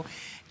 So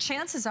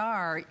chances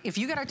are, if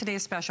you got our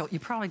today's special, you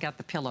probably got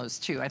the pillows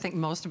too. I think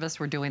most of us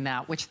were doing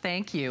that, which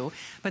thank you.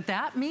 But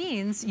that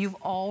means you've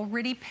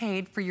already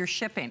paid for your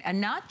shipping.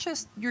 And not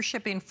just your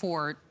shipping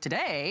for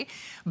today,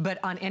 but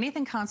on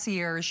anything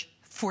Concierge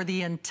for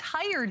the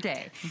entire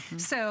day.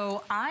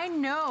 So I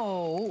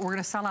know we're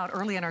gonna sell out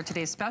early on our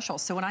today's special.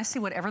 So when I see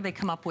whatever they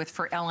come up with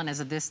for Ellen as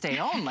a this day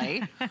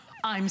only,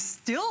 I'm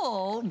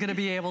still gonna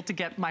be able to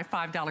get my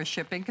 $5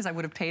 shipping because I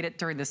would have paid it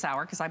during this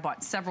hour because I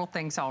bought several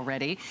things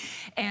already.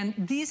 And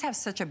these have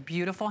such a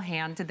beautiful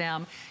hand to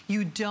them.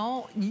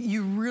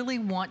 You really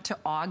want to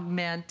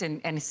augment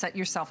and set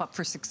yourself up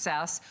for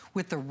success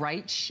with the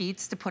right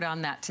sheets to put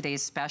on that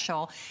today's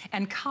special.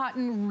 And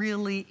cotton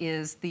really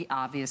is the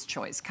obvious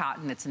choice.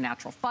 Cotton, it's a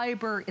natural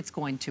fiber. It's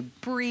going to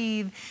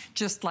breathe,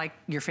 just like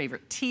your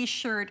favorite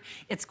t-shirt.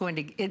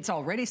 It's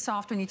already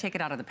soft when you take it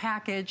out of the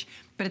package,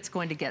 but it's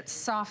going to get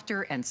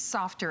softer and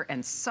softer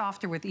and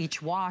softer with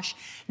each wash.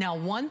 Now,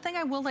 one thing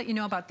I will let you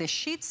know about this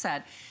sheet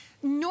set,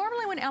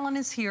 normally when Ellen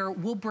is here,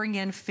 we'll bring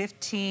in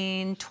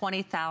 15,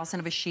 20,000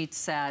 of a sheet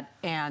set,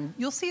 and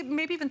you'll see it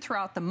maybe even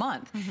throughout the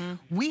month.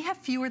 We have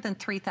fewer than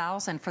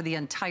 3,000 for the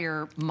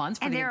entire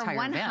month, for the entire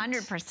event. And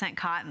they're 100%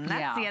 cotton.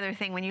 That's the other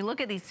thing. When you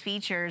look at these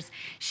features,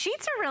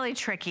 sheets are really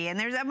tricky, and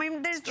there's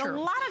a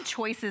lot of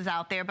choices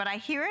out there, but I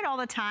hear it all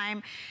the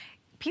time.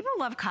 People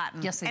love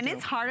cotton. Yes, they do. And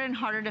it's harder and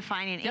harder to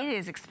find, and it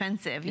is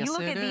expensive. Yes, you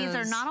look at these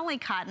are not only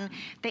cotton,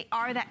 they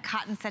are that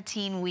cotton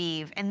sateen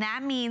weave. And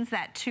that means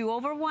that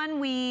 2/1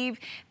 weave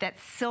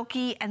that's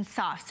silky and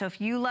soft. So if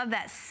you love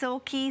that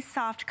silky,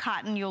 soft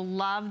cotton, you'll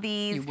love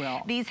these. You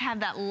will. These have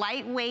that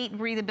lightweight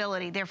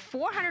breathability. They're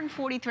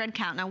 440 thread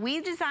count. Now, we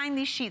designed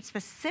these sheets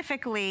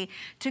specifically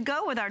to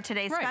go with our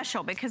today's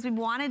special because we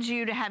wanted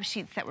you to have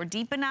sheets that were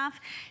deep enough,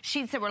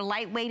 sheets that were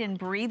lightweight and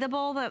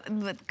breathable.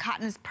 The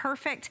cotton is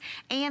perfect,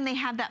 and they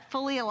have that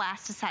fully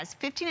elasticized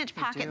 15-inch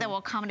pocket that will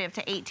accommodate up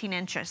to 18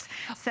 inches.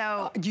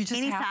 So you just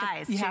any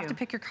size. You have to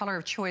pick your color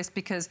of choice,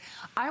 because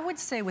I would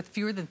say with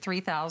fewer than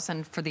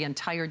 3,000 for the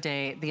entire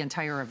day, the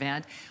entire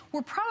event,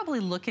 we're probably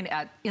looking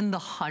at in the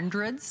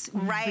hundreds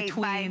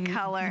between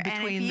color.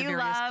 Between the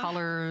various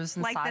colors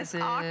and like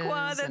sizes. Like this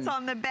aqua that's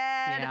on the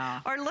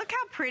bed. Or look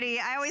how pretty.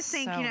 I always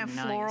think, you know,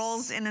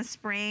 florals in the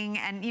spring.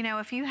 And, you know,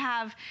 if you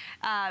have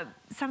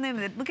something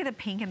that, look at the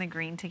pink and the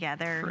green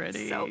together.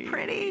 Pretty. So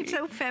pretty,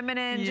 so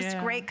feminine, just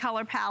great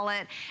color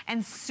palette,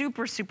 and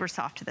super, super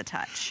soft to the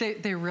touch.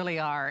 They really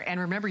are. And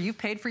remember, you've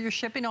paid for your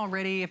shipping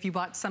already. If you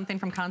bought something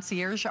from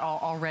Concierge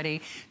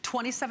already,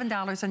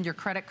 $27 on your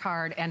credit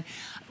card. And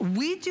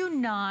we do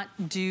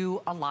not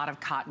do a lot of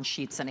cotton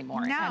sheets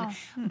anymore. No.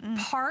 And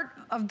part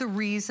of the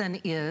reason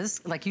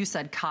is, like you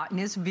said, cotton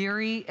is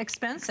very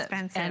expensive.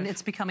 And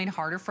it's becoming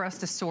harder for us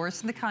to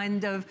source the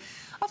kind of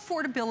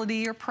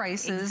affordability or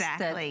prices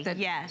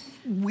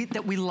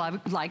that we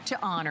like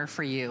to honor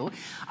for you.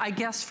 I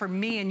guess for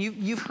me, and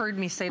you've heard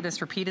me say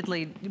this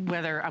repeatedly,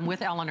 whether I'm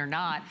with Ellen or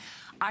not,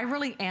 I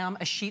really am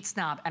a sheet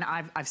snob, and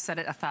I've said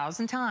it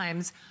 1,000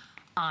 times.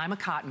 I'm a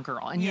cotton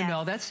girl, and you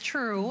know that's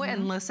true.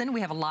 And listen, we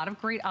have a lot of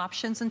great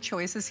options and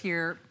choices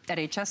here at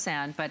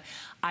HSN, but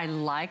I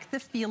like the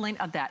feeling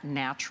of that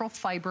natural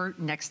fiber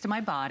next to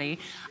my body.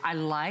 I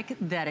like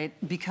that it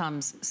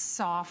becomes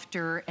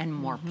softer and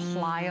more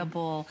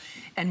pliable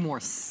and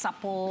more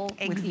supple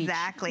with each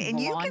and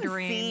you can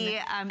see,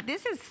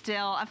 this is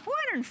still a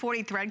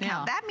 440 thread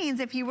count. That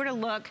means if you were to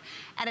look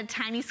at a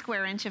tiny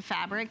square inch of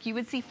fabric, you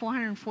would see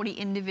 440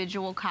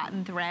 individual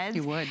cotton threads.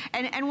 You would.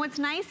 And what's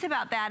nice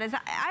about that is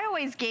I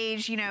always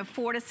gauge, you know,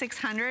 400 to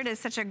 600 is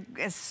such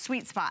a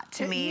sweet spot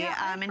to me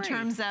in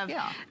terms of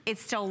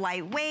it's still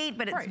lightweight,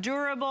 but it's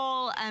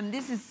durable.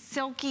 This is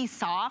silky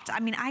soft. I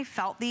mean, I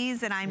felt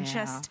these, and I'm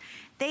just,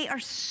 They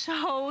are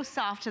so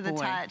soft to the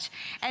touch.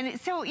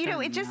 And so, you know,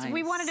 it just,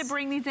 we wanted to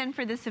bring these in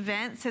for this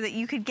event so that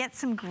you could get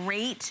some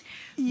great,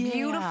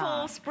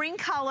 beautiful spring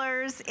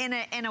colors in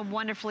a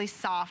wonderfully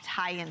soft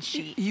high-end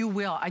sheet. You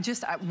will.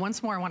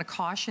 Once more, I want to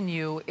caution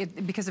you,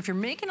 because if you're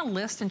making a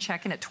list and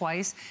checking it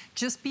twice,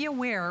 just be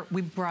aware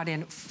we brought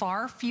in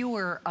far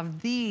fewer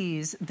of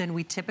these than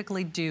we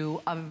typically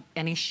do of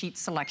any sheet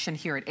selection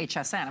here at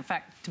HSN. In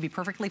fact, to be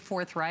perfectly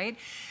forthright,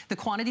 the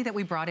quantity that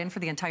we brought in for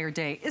the entire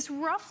day is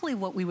roughly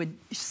what we would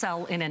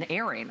sell in an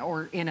airing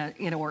or in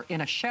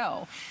a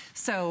show.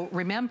 So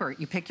remember,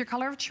 you pick your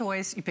color of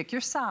choice, you pick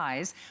your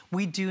size.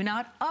 We do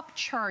not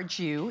upcharge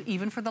you,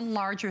 even for the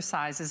larger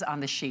sizes on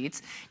the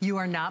sheets. You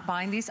are not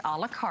buying these a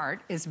la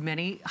carte, as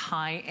many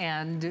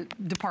high-end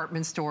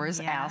department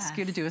stores ask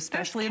you to do,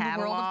 especially in the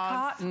world of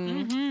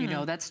cotton. You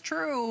know, that's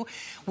true,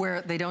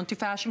 where they don't do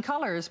fashion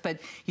colors, but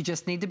you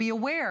just need to be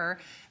aware,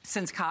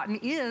 since cotton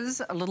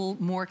is a little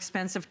more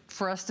expensive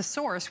for us to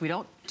source, we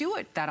don't do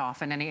it that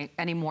often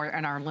anymore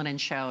in our linen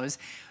shows.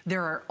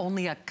 There are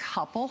only a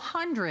couple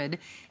hundred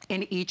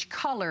in each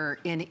color,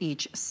 in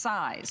each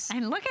size.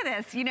 And look at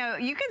this, you know,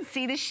 you can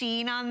see the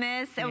sheen on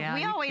this. Yeah,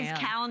 we always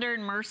calendar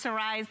and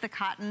mercerize the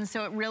cotton,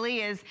 so it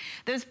really is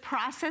those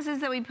processes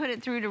that we put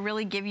it through to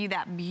really give you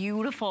that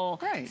beautiful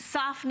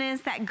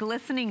softness, that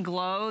glistening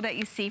glow that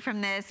you see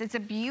from this. It's a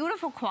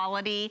beautiful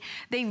quality.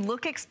 They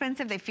look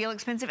expensive, they feel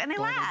expensive, and they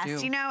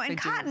last, you know, and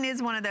cotton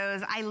is one of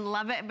those. I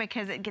love it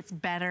because it gets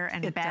better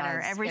and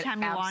better every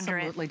time you launder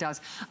it. It absolutely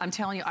does. I'm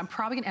telling you, I'm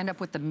probably gonna end up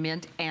with the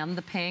mint and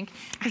the pink,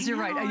 because you're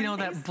right, you know,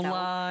 that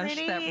blush,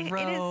 that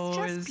rose.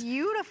 It is just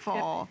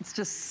beautiful. It's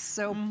just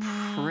so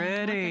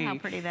pretty. Look at how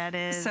pretty that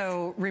is.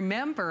 So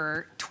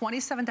remember,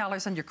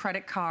 $27 on your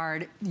credit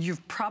card.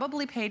 You've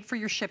probably paid for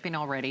your shipping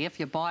already. If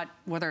you bought,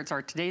 whether it's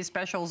our today's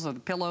specials or the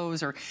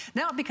pillows, or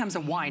now it becomes a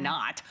why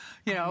not,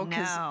 you know,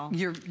 because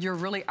you're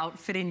really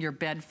outfitting your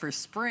bed for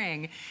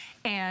spring.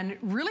 And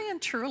really and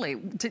truly,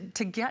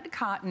 to get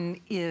cotton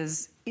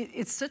is,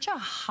 it's such a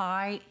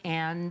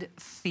high-end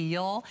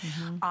feel.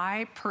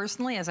 I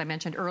personally, as I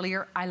mentioned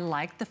earlier, I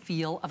like the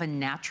feel of a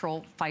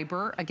natural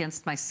fiber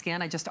against my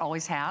skin. I just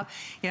always have.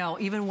 You know,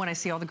 even when I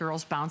see all the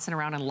girls bouncing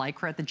around in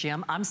Lycra at the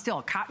gym, I'm still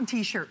a cotton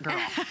t-shirt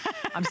girl.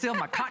 I'm still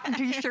my cotton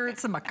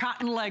t-shirts and my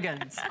cotton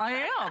leggings.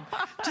 I am.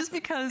 Just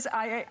because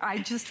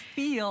I just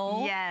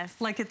feel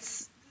like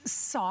it's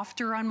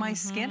softer on my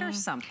skin or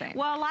something.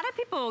 Well, a lot of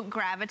people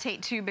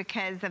gravitate to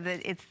because of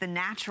it's the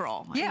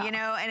natural, you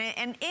know,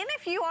 and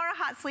if you are a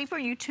hot sleeper,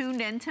 you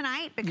tuned in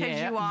tonight because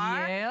you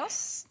are.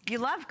 You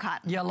love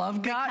cotton. You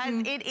love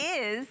cotton. Because it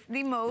is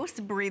the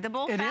most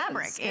breathable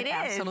fabric. It is.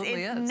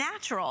 Absolutely it's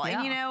natural.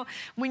 And you know,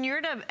 when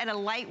you're at a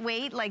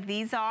lightweight like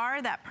these are,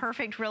 that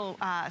perfect, real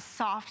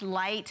soft,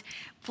 light,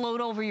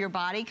 float over your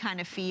body kind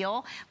of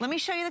feel. Let me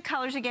show you the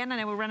colors again. I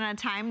know we're running out of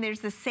time.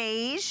 There's the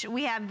sage,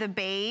 we have the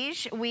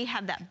beige, we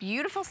have that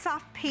beautiful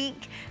soft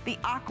pink, the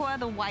aqua,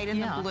 the white,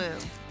 and the blue.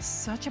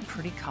 Such a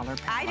pretty color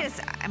palette.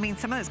 I mean,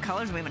 some of those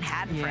colors we haven't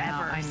had in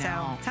forever. I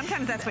know. So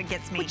sometimes that's what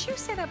gets me. Would you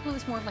say that blue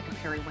is more like a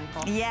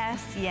periwinkle?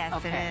 Yes, it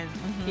is.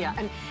 Yeah,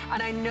 and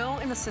I know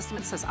in the system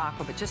it says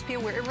aqua, but just be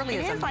aware, it really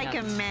is a mint. It is like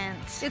a mint.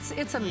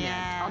 It's a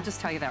mint. I'll just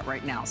tell you that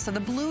right now. So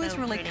the blue is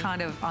really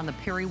kind of on the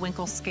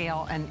periwinkle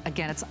scale, and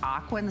again, it's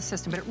aqua in the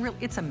system, but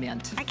it's a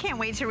mint. I can't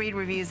wait to read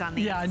reviews on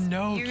these. Yeah,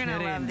 no You're kidding. You're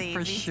gonna love these.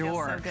 For these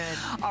sure. Feel so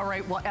good. All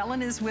right, well,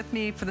 Ellen is with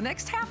me for the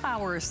next half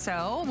hour or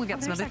so. We've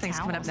got some other things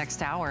coming up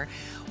next hour.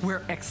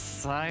 We're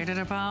excited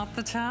about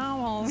the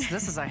towels.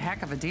 This is a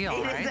heck of a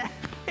deal, right?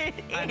 It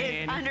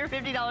is under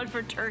 $50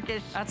 for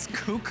Turkish. That's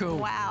cuckoo.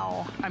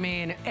 Wow. I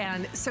mean,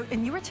 and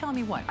you were telling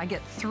me what? I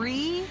get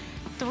three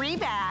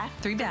bath,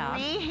 three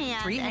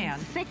hand,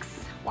 and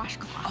 6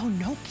 washcloths. Oh,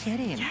 no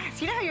kidding.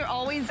 Yes. You know how you're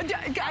always,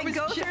 I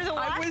go through the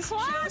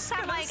washcloths?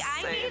 I'm like,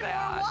 I need more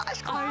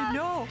washcloths. I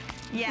know.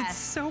 Yes. It's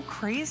so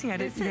crazy.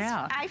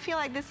 I feel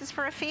like this is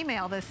for a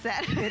female, this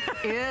set. It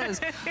is.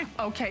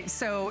 Okay,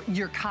 so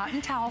your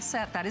cotton towel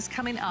set, that is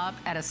coming up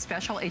at a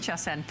special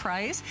HSN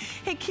price.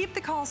 Hey, keep the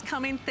calls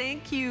coming.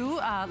 Thank you,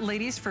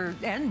 ladies,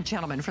 and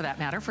gentlemen, for that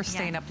matter, for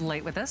staying up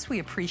late with us. We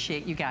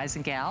appreciate you guys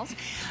and gals.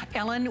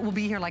 Ellen will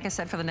be here, like I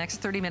said, for the next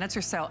 30 minutes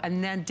or so.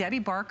 And then Debbie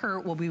Barker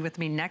will be with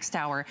me next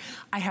hour.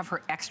 I have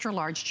her extra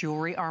large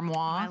jewelry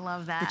armoire. I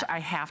love that. Which I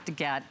have to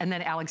get. And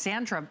then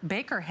Alexandra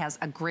Baker has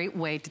a great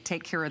way to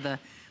take care of the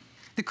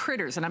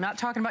critters, and I'm not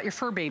talking about your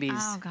fur babies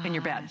in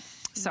your bed.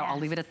 So I'll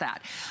leave it at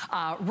that.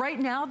 Right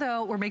now,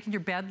 though, we're making your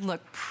bed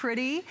look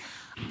pretty.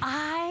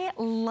 I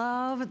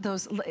love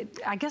those.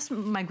 I guess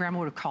my grandma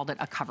would have called it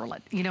a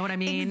coverlet. You know what I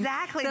mean?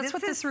 Exactly. That's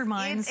what this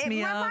reminds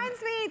me of. It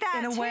reminds me that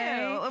in a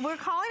way. We're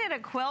calling it a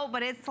quilt,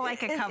 but it's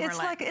like a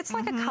coverlet. It's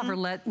like a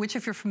coverlet, which,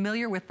 if you're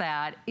familiar with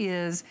that,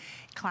 is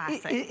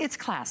classic. It's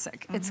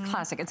classic. It's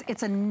classic.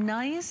 It's a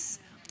nice,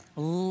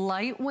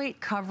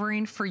 lightweight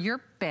covering for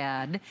your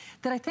bed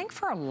that I think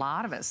for a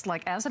lot of us,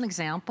 like as an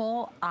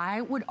example, I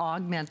would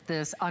augment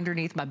this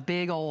underneath my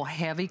big old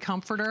heavy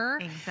comforter.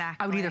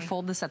 Exactly. I would either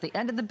fold this at the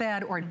end of the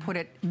bed or I'd put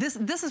it, this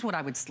is what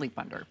I would sleep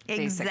under,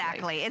 basically.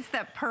 Exactly. It's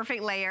the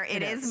perfect layer.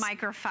 It is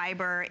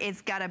microfiber.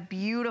 It's got a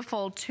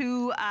beautiful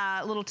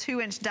little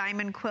 2-inch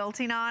diamond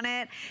quilting on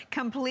it.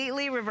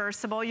 Completely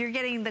reversible. You're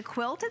getting the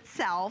quilt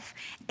itself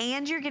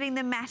and you're getting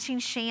the matching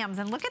shams.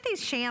 And look at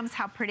these shams,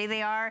 how pretty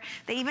they are.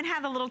 They even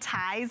have the little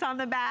ties on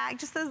the back,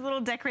 just those little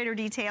decorator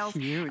details.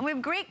 Cute. And we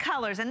have great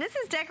colors. And this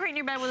is decorating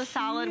your bed with a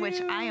solid, which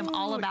I am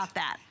all about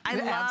that. I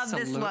love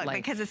this look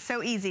because it's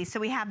so easy. So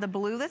we have the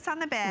blue that's on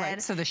the bed.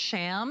 Right, so the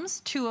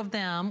shams, 2 of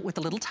them with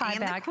the little tie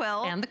back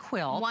and the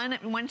quilt.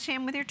 One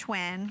sham with your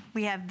twin.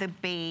 We have the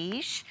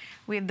beige.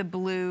 We have the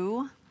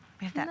blue.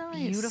 We have that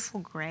beautiful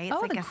gray.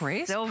 It's like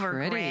a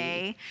silver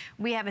gray.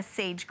 We have a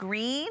sage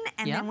green,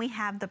 and then we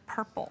have the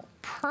purple.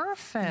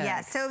 Perfect.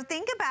 Yeah, so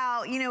think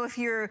about, you know, if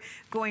you're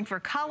going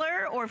for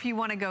color or if you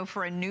want to go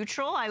for a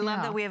neutral. I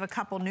love that we have a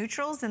couple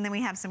neutrals, and then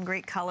we have some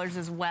great colors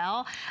as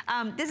well.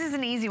 This is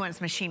an easy one. It's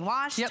machine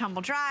wash,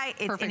 tumble dry.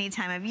 It's any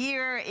time of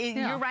year.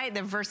 You're right,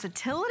 the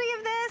versatility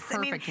of this.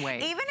 Perfect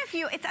weight. Even if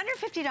it's under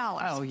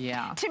 $50. Oh,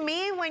 yeah. To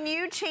me, when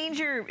you change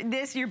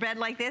your bed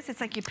like this,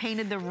 it's like you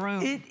painted the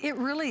room. It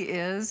really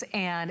is,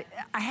 and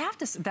I have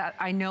to,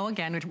 I know,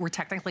 again, we're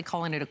technically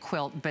calling it a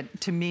quilt, but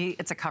to me,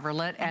 it's a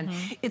coverlet, and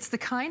it's the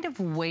kind of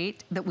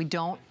weight that we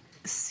don't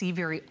see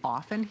very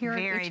often here at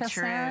HSN.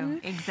 Very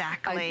true.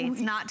 Exactly.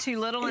 It's not too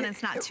little and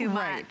it's not too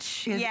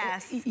much.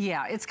 Yes.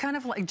 Yeah, it's kind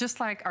of like,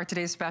 just like our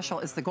today's special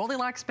is the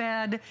Goldilocks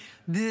bed.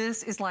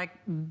 This is like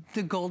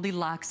the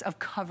Goldilocks of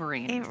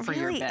covering for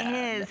your bed. It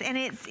really is. And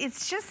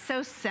it's just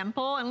so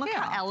simple. And look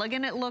how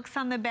elegant it looks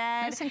on the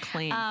bed. Nice and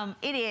clean.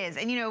 It is.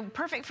 And, you know,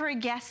 perfect for a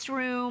guest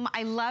room.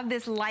 I love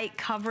this light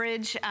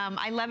coverage.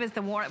 I love as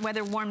the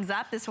weather warms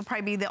up, this will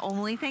probably be the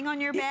only thing on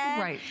your bed.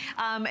 Right.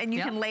 And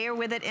you can layer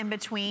with it in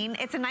between.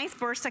 It's a nice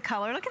burst of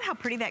color. Look at how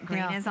pretty that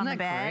green is on the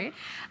bed.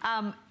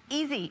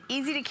 Easy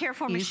to care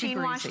for,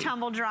 machine wash,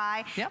 tumble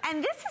dry.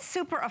 And this is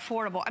super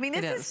affordable. I mean,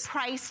 this is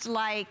priced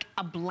like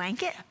a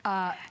blanket.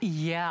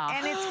 Yeah.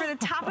 And it's for the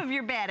top of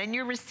your bed, and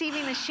you're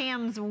receiving the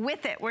shams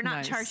with it. We're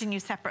not charging you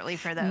separately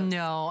for those.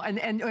 No,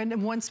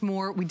 and once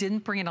more, we didn't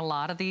bring in a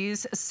lot of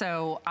these,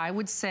 so I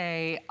would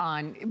say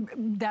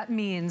that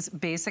means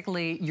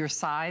basically your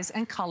size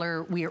and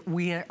color,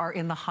 we are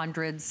in the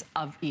hundreds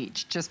of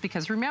each, just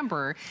because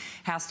remember,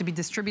 has to be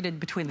distributed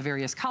between the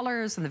various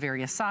colors and the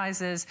various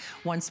sizes.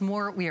 Once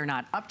more, we are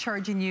not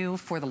upcharging you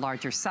for the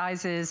larger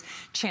sizes.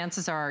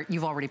 Chances are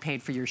you've already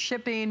paid for your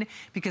shipping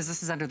because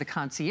this is under the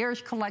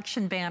Concierge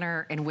Collection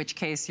banner, in which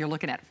case you're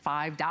looking at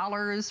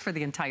 $5 for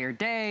the entire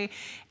day.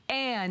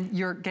 And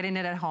you're getting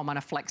it at home on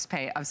a flex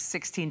pay of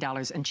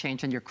 $16 and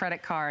change on your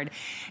credit card.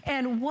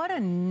 And what a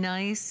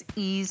nice,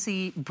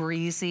 easy,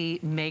 breezy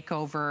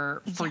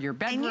makeover for your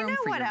bedroom, and you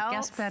know for what your else?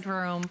 guest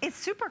bedroom. It's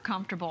super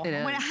comfortable. It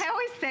is. When I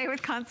always say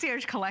with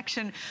Concierge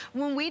Collection,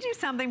 when we do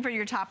something for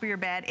your top of your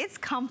bed, it's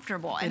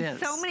comfortable. And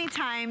so many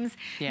times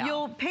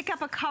you'll pick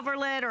up a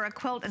coverlet or a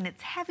quilt and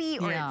it's heavy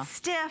or it's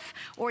stiff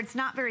or it's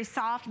not very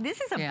soft.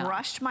 This is a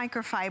brushed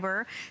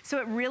microfiber, so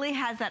it really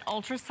has that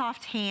ultra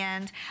soft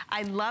hand.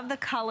 I love the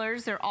color.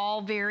 They're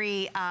all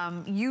very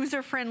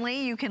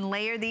user-friendly. You can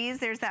layer these.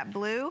 There's that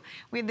blue.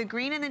 We have the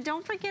green, and then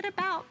don't forget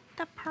about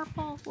the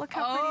purple. Look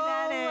how pretty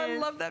that is.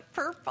 I love that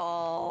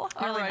purple.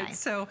 Really all right, nice.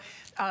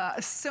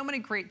 so many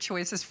great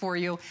choices for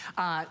you.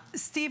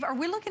 Steve, are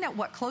we looking at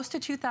what, close to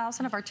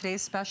 2,000 of our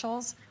today's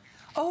specials?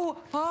 Oh,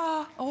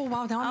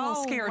 wow, now I'm a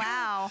little scared.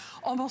 Wow.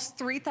 Almost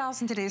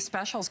 3,000 today's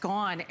specials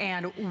gone.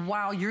 And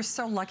wow, you're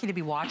so lucky to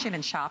be watching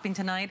and shopping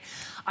tonight.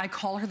 I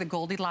call her the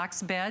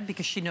Goldilocks bed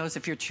because she knows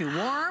if you're too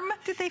warm.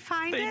 Did they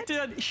find it? They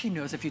did. She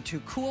knows if you're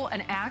too cool.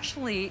 And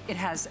actually, it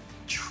has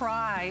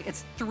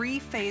it's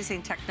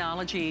 3-phasing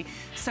technology.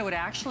 So it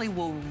actually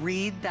will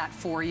read that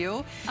for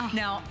you.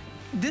 Now,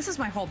 this is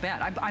my whole bed.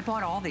 I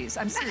bought all these.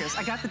 I'm serious.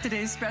 I got the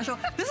today's special.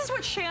 This is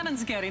what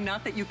Shannon's getting,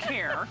 not that you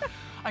care.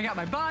 I got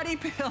my body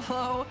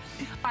pillow.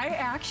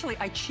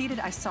 I cheated.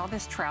 I saw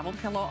this travel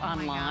pillow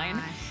online.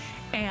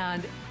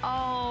 And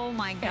oh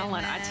my goodness.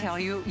 Ellen, I tell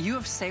you, you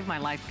have saved my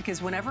life because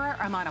whenever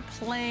I'm on a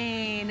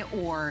plane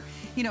or,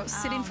 you know,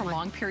 sitting for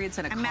long periods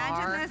in a car.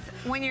 Imagine this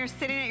when you're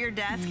sitting at your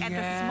desk at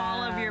the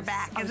small of your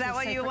back. Is that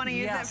what you want to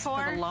use it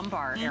for? For the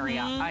lumbar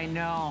area. I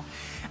know.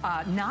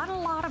 Not a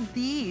lot of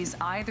these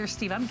either,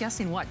 Steve. I'm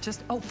guessing what?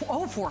 Just,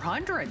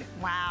 400.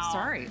 Wow.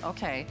 Sorry.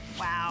 Okay.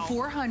 Wow.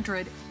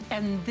 400.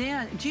 And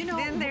then, do you know,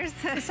 is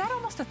that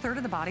almost a third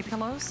of the body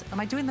pillows? Am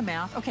I doing the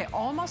math? Okay,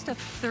 almost a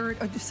third,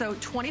 so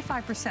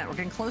 25%. We're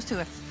getting close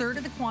to a third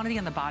of the quantity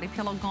on the body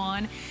pillow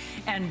gone.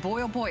 And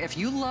boy, oh boy, if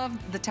you love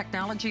the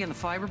technology and the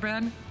fiber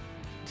bed,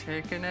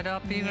 Taking it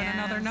up even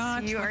another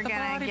notch. You are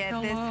gonna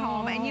get this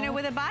home. And you know,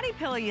 with a body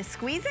pillow, you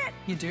squeeze it.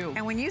 You do.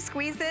 And when you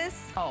squeeze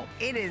this,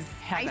 it is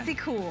heaven. icy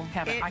cool.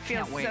 Heaven. I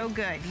can't wait. It feels so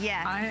good,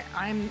 yes.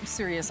 I'm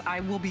serious. I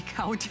will be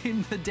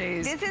counting the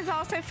days. This is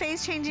also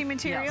phase-changing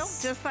material,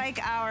 just like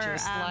our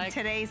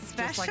today's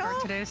special. Just like our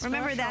today's special.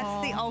 Remember,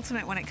 that's the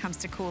ultimate when it comes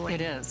to cooling.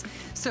 It is.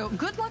 So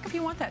good luck if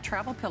you want that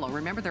travel pillow.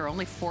 Remember, there are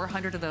only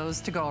 400 of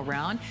those to go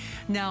around.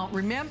 Now,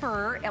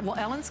 remember, well,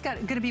 Ellen's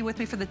going to be with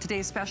me for the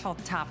today's special at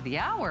the top of the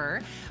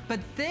hour, but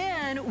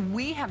then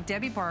we have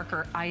Debbie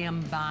Barker. I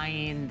am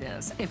buying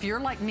this. If you're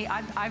like me,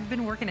 I've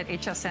been working at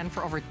HSN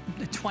for over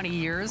 20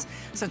 years,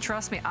 so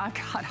trust me, I've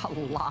got a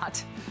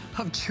lot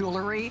of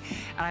jewelry,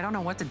 and I don't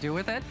know what to do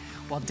with it.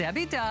 Well,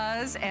 Debbie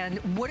does, and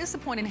what is the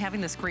point in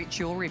having this great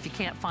jewelry if you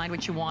can't find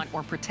what you want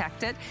or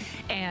protect it?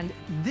 And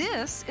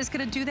this is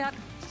going to do that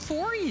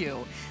for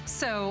you.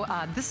 So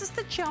this is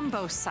the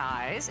jumbo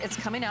size. It's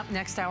coming up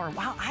next hour.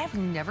 Wow, I have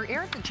never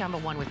aired the jumbo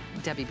one with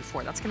Debbie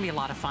before. That's gonna be a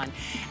lot of fun.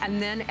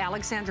 And then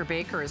Alexandra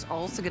Baker is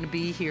also gonna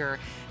be here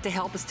to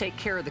help us take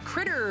care of the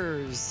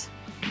critters.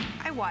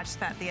 I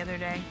watched that the other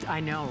day. I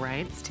know,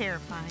 right? It's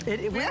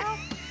terrifying. Well,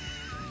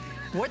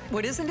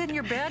 what isn't in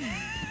your bed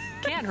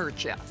can't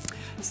hurt you.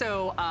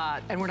 So,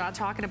 and we're not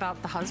talking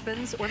about the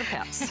husbands or the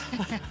pets.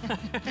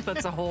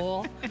 That's a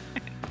whole...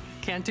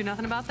 Can't do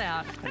nothing about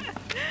that.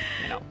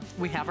 You know,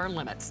 we have our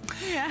limits.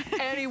 Yeah.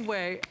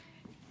 Anyway,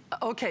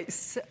 okay.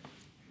 So,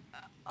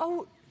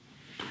 oh,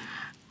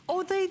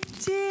 they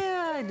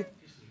did.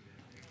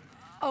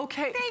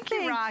 Okay, thank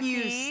you,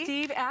 Rocky.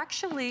 Steve.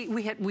 Actually,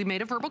 we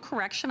made a verbal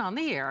correction on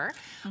the air,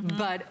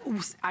 but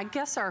I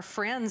guess our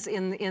friends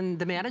in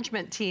the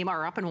management team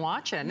are up and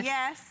watching.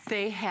 Yes.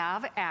 They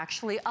have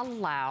actually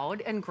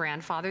allowed and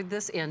grandfathered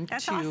this into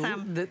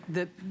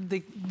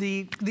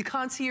the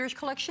Concierge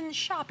Collection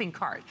shopping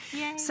cart.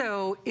 Yay.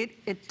 So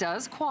it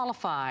does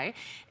qualify,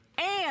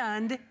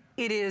 and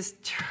it is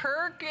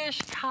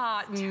Turkish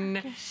cotton,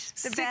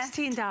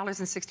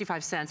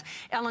 $16.65.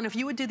 Ellen, if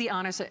you would do the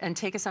honors and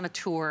take us on a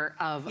tour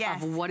of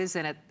what is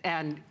in it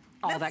and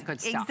all that good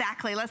stuff.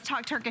 Exactly. Let's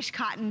talk Turkish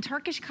cotton.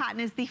 Turkish cotton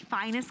is the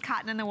finest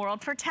cotton in the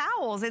world for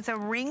towels. It's a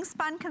ring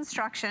spun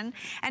construction,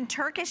 and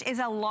Turkish is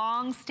a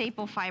long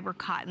staple fiber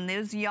cotton.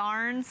 Those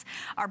yarns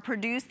are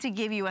produced to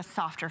give you a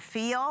softer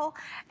feel,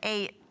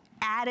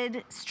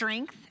 added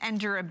strength and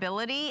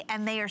durability,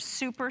 and they are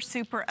super,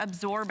 super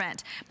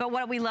absorbent. But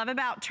what we love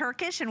about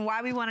Turkish and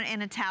why we want it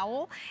in a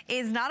towel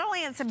is not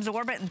only it's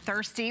absorbent and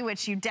thirsty,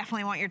 which you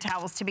definitely want your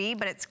towels to be,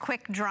 but it's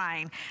quick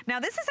drying. Now,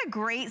 this is a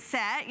great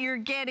set. You're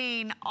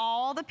getting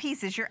all the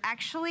pieces. You're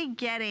actually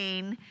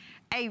getting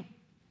a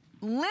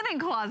linen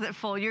closet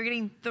full. You're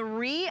getting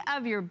 3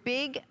 of your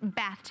big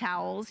bath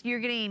towels. You're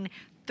getting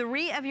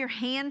 3 of your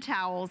hand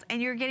towels, and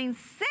you're getting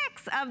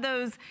 6 of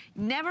those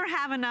never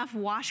have enough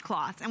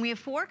washcloths. And we have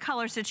 4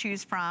 colors to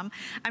choose from.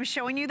 I'm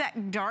showing you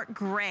that dark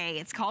gray.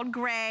 It's called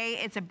gray.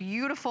 It's a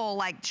beautiful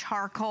like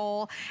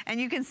charcoal,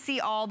 and you can see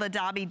all the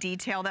Dobby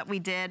detail that we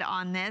did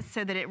on this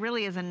so that it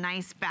really is a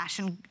nice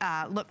fashion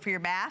look for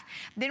your bath.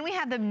 Then we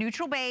have the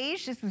neutral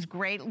beige. This is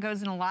great. It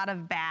goes in a lot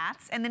of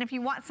baths. And then if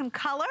you want some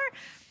color,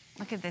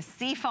 look at this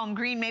seafoam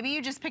green. Maybe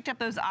you just picked up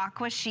those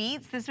aqua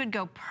sheets. This would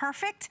go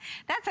perfect.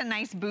 That's a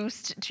nice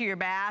boost to your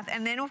bath.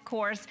 And then, of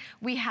course,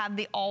 we have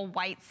the all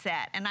white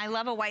set. And I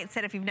love a white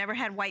set. If you've never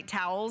had white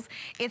towels,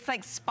 it's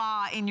like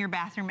spa in your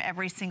bathroom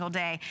every single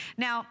day.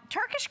 Now,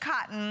 Turkish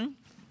cotton,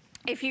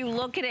 if you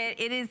look at it,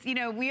 it is, you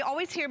know, we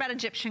always hear about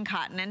Egyptian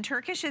cotton, and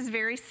Turkish is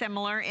very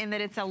similar in that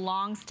it's a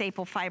long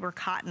staple fiber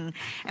cotton.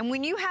 And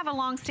when you have a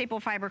long staple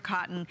fiber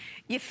cotton,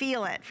 you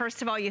feel it.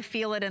 First of all, you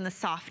feel it in the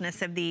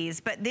softness of these,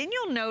 but then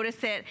you'll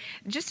notice it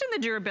just in the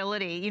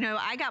durability. You know,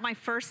 I got my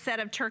first set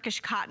of Turkish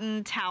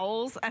cotton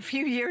towels a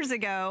few years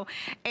ago,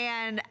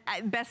 and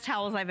best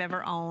towels I've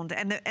ever owned.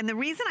 And the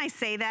reason I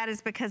say that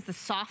is because the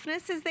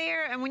softness is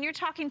there. And when you're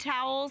talking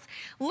towels,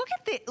 look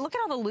at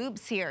all the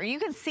loops here. You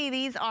can see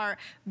these are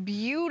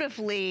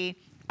beautifully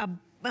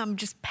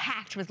just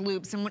packed with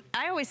loops. And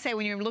I always say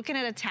when you're looking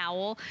at a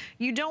towel,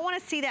 you don't want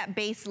to see that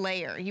base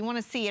layer. You want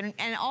to see it.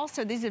 And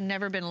also, these have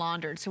never been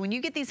laundered. So when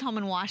you get these home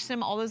and wash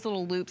them, all those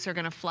little loops are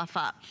going to fluff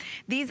up.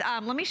 These,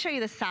 let me show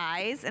you the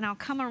size, and I'll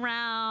come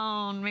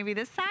around maybe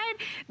this side.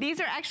 These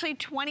are actually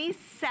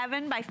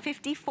 27 by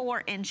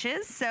 54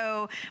 inches.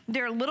 So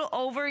they're a little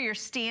over your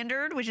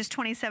standard, which is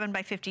 27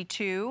 by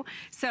 52.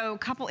 So a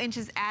couple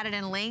inches added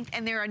in length,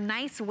 and they're a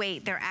nice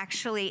weight. They're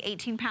actually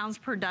 18 pounds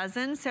per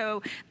dozen.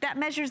 So that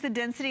measures the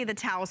density of the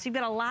towel. So you've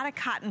got a lot of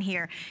cotton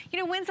here. You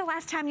know, when's the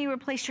last time you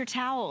replaced your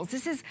towels?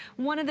 This is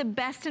one of the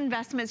best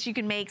investments you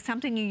can make,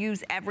 something you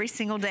use every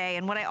single day.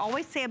 And what I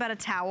always say about a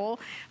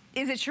towel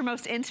is it's your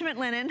most intimate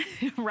linen,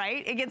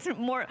 right? It gets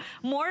more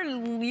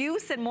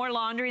use and more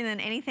laundry than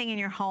anything in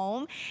your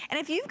home. And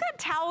if you've got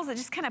towels that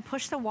just kind of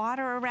push the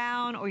water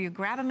around, or you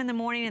grab them in the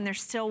morning and they're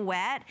still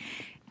wet,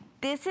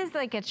 this is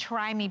like a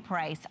try me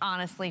price,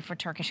 honestly, for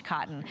Turkish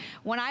cotton.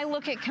 When I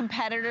look at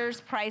competitors'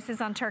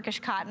 prices on Turkish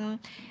cotton,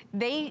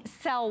 they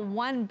sell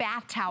 1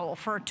 bath towel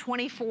for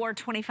 $24,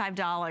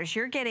 $25.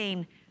 You're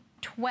getting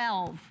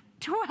 12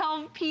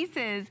 12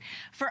 pieces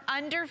for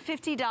under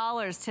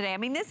 $50 today. I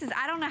mean, this is,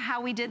 I don't know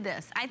how we did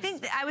this. I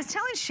think, I was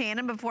telling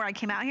Shannon before I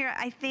came out here,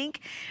 I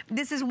think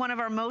this is one of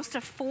our most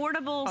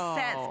affordable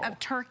sets of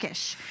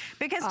Turkish.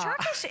 Because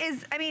Turkish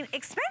is, I mean,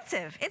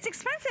 expensive. It's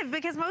expensive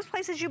because most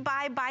places you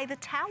buy by the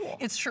towel.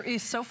 It's true.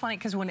 It's so funny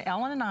because when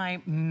Ellen and I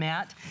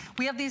met,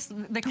 we have these,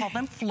 they call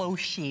them flow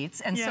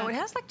sheets. And so it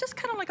has like just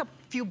kind of like a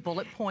few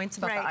bullet points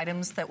about the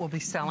items that we'll be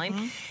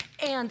selling.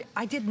 And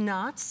I did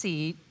not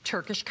see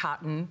Turkish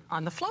cotton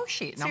on the flow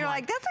sheet. And so you're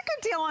like, that's a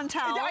good deal on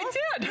towels. I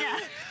did. Yeah.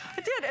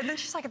 I did. And then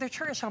she's like, they're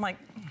Turkish. And I'm like,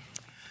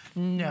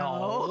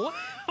 no.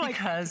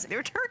 Because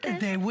they're Turkish.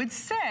 They would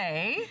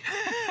say,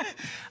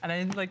 and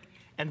I'm like,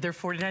 and they're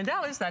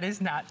 $49. That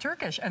is not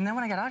Turkish. And then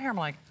when I got out here, I'm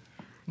like,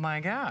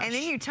 my gosh. And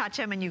then you touch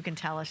them and you can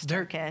tell it's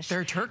Turkish.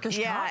 They're Turkish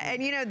cotton.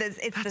 And you know,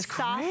 it's the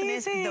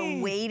softness, the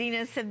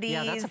weightiness of these.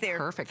 Yeah, that's a they're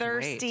perfect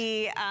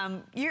thirsty.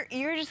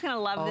 You're just gonna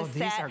love this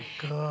set. These are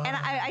good. And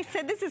I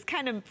said this is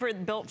kind of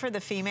built for the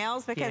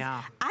females because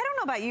I don't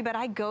know about you, but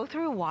I go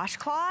through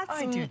washcloths.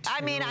 I do too.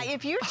 I mean,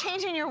 if you're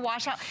changing your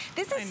wash out,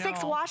 this is 6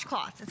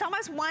 washcloths. It's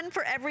almost one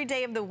for every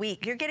day of the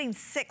week. You're getting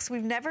 6.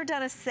 We've never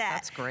done a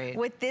set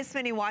with this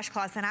many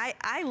washcloths. And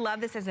I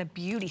love this as a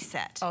beauty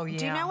set. Oh, yeah.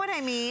 Do you know what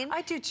I mean?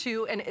 I do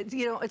too. And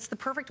you know, it's the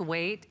perfect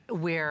weight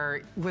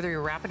where whether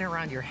you're wrapping it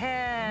around your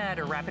head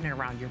or wrapping it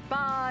around your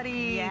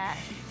body,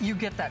 you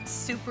get that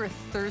super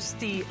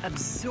thirsty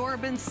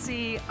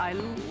absorbency. I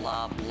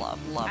love, love,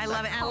 love. I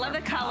love it. And I love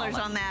the colors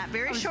on that.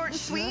 Very short and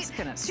sweet.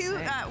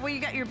 Well, you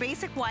got your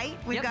basic white.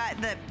 We've got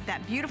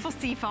that beautiful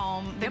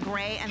seafoam, the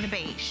gray, and the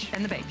beige.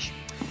 And the beige.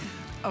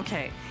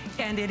 Okay.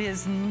 And it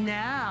is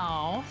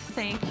now,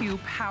 thank you,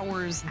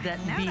 powers that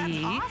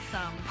be,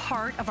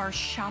 part of our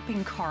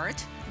shopping cart,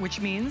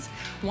 which means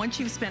once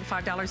you've spent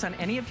 $5 on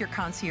any of your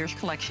Concierge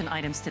collection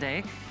items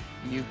today,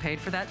 you paid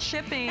for that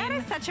shipping. That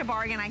is such a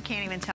bargain, I can't even tell.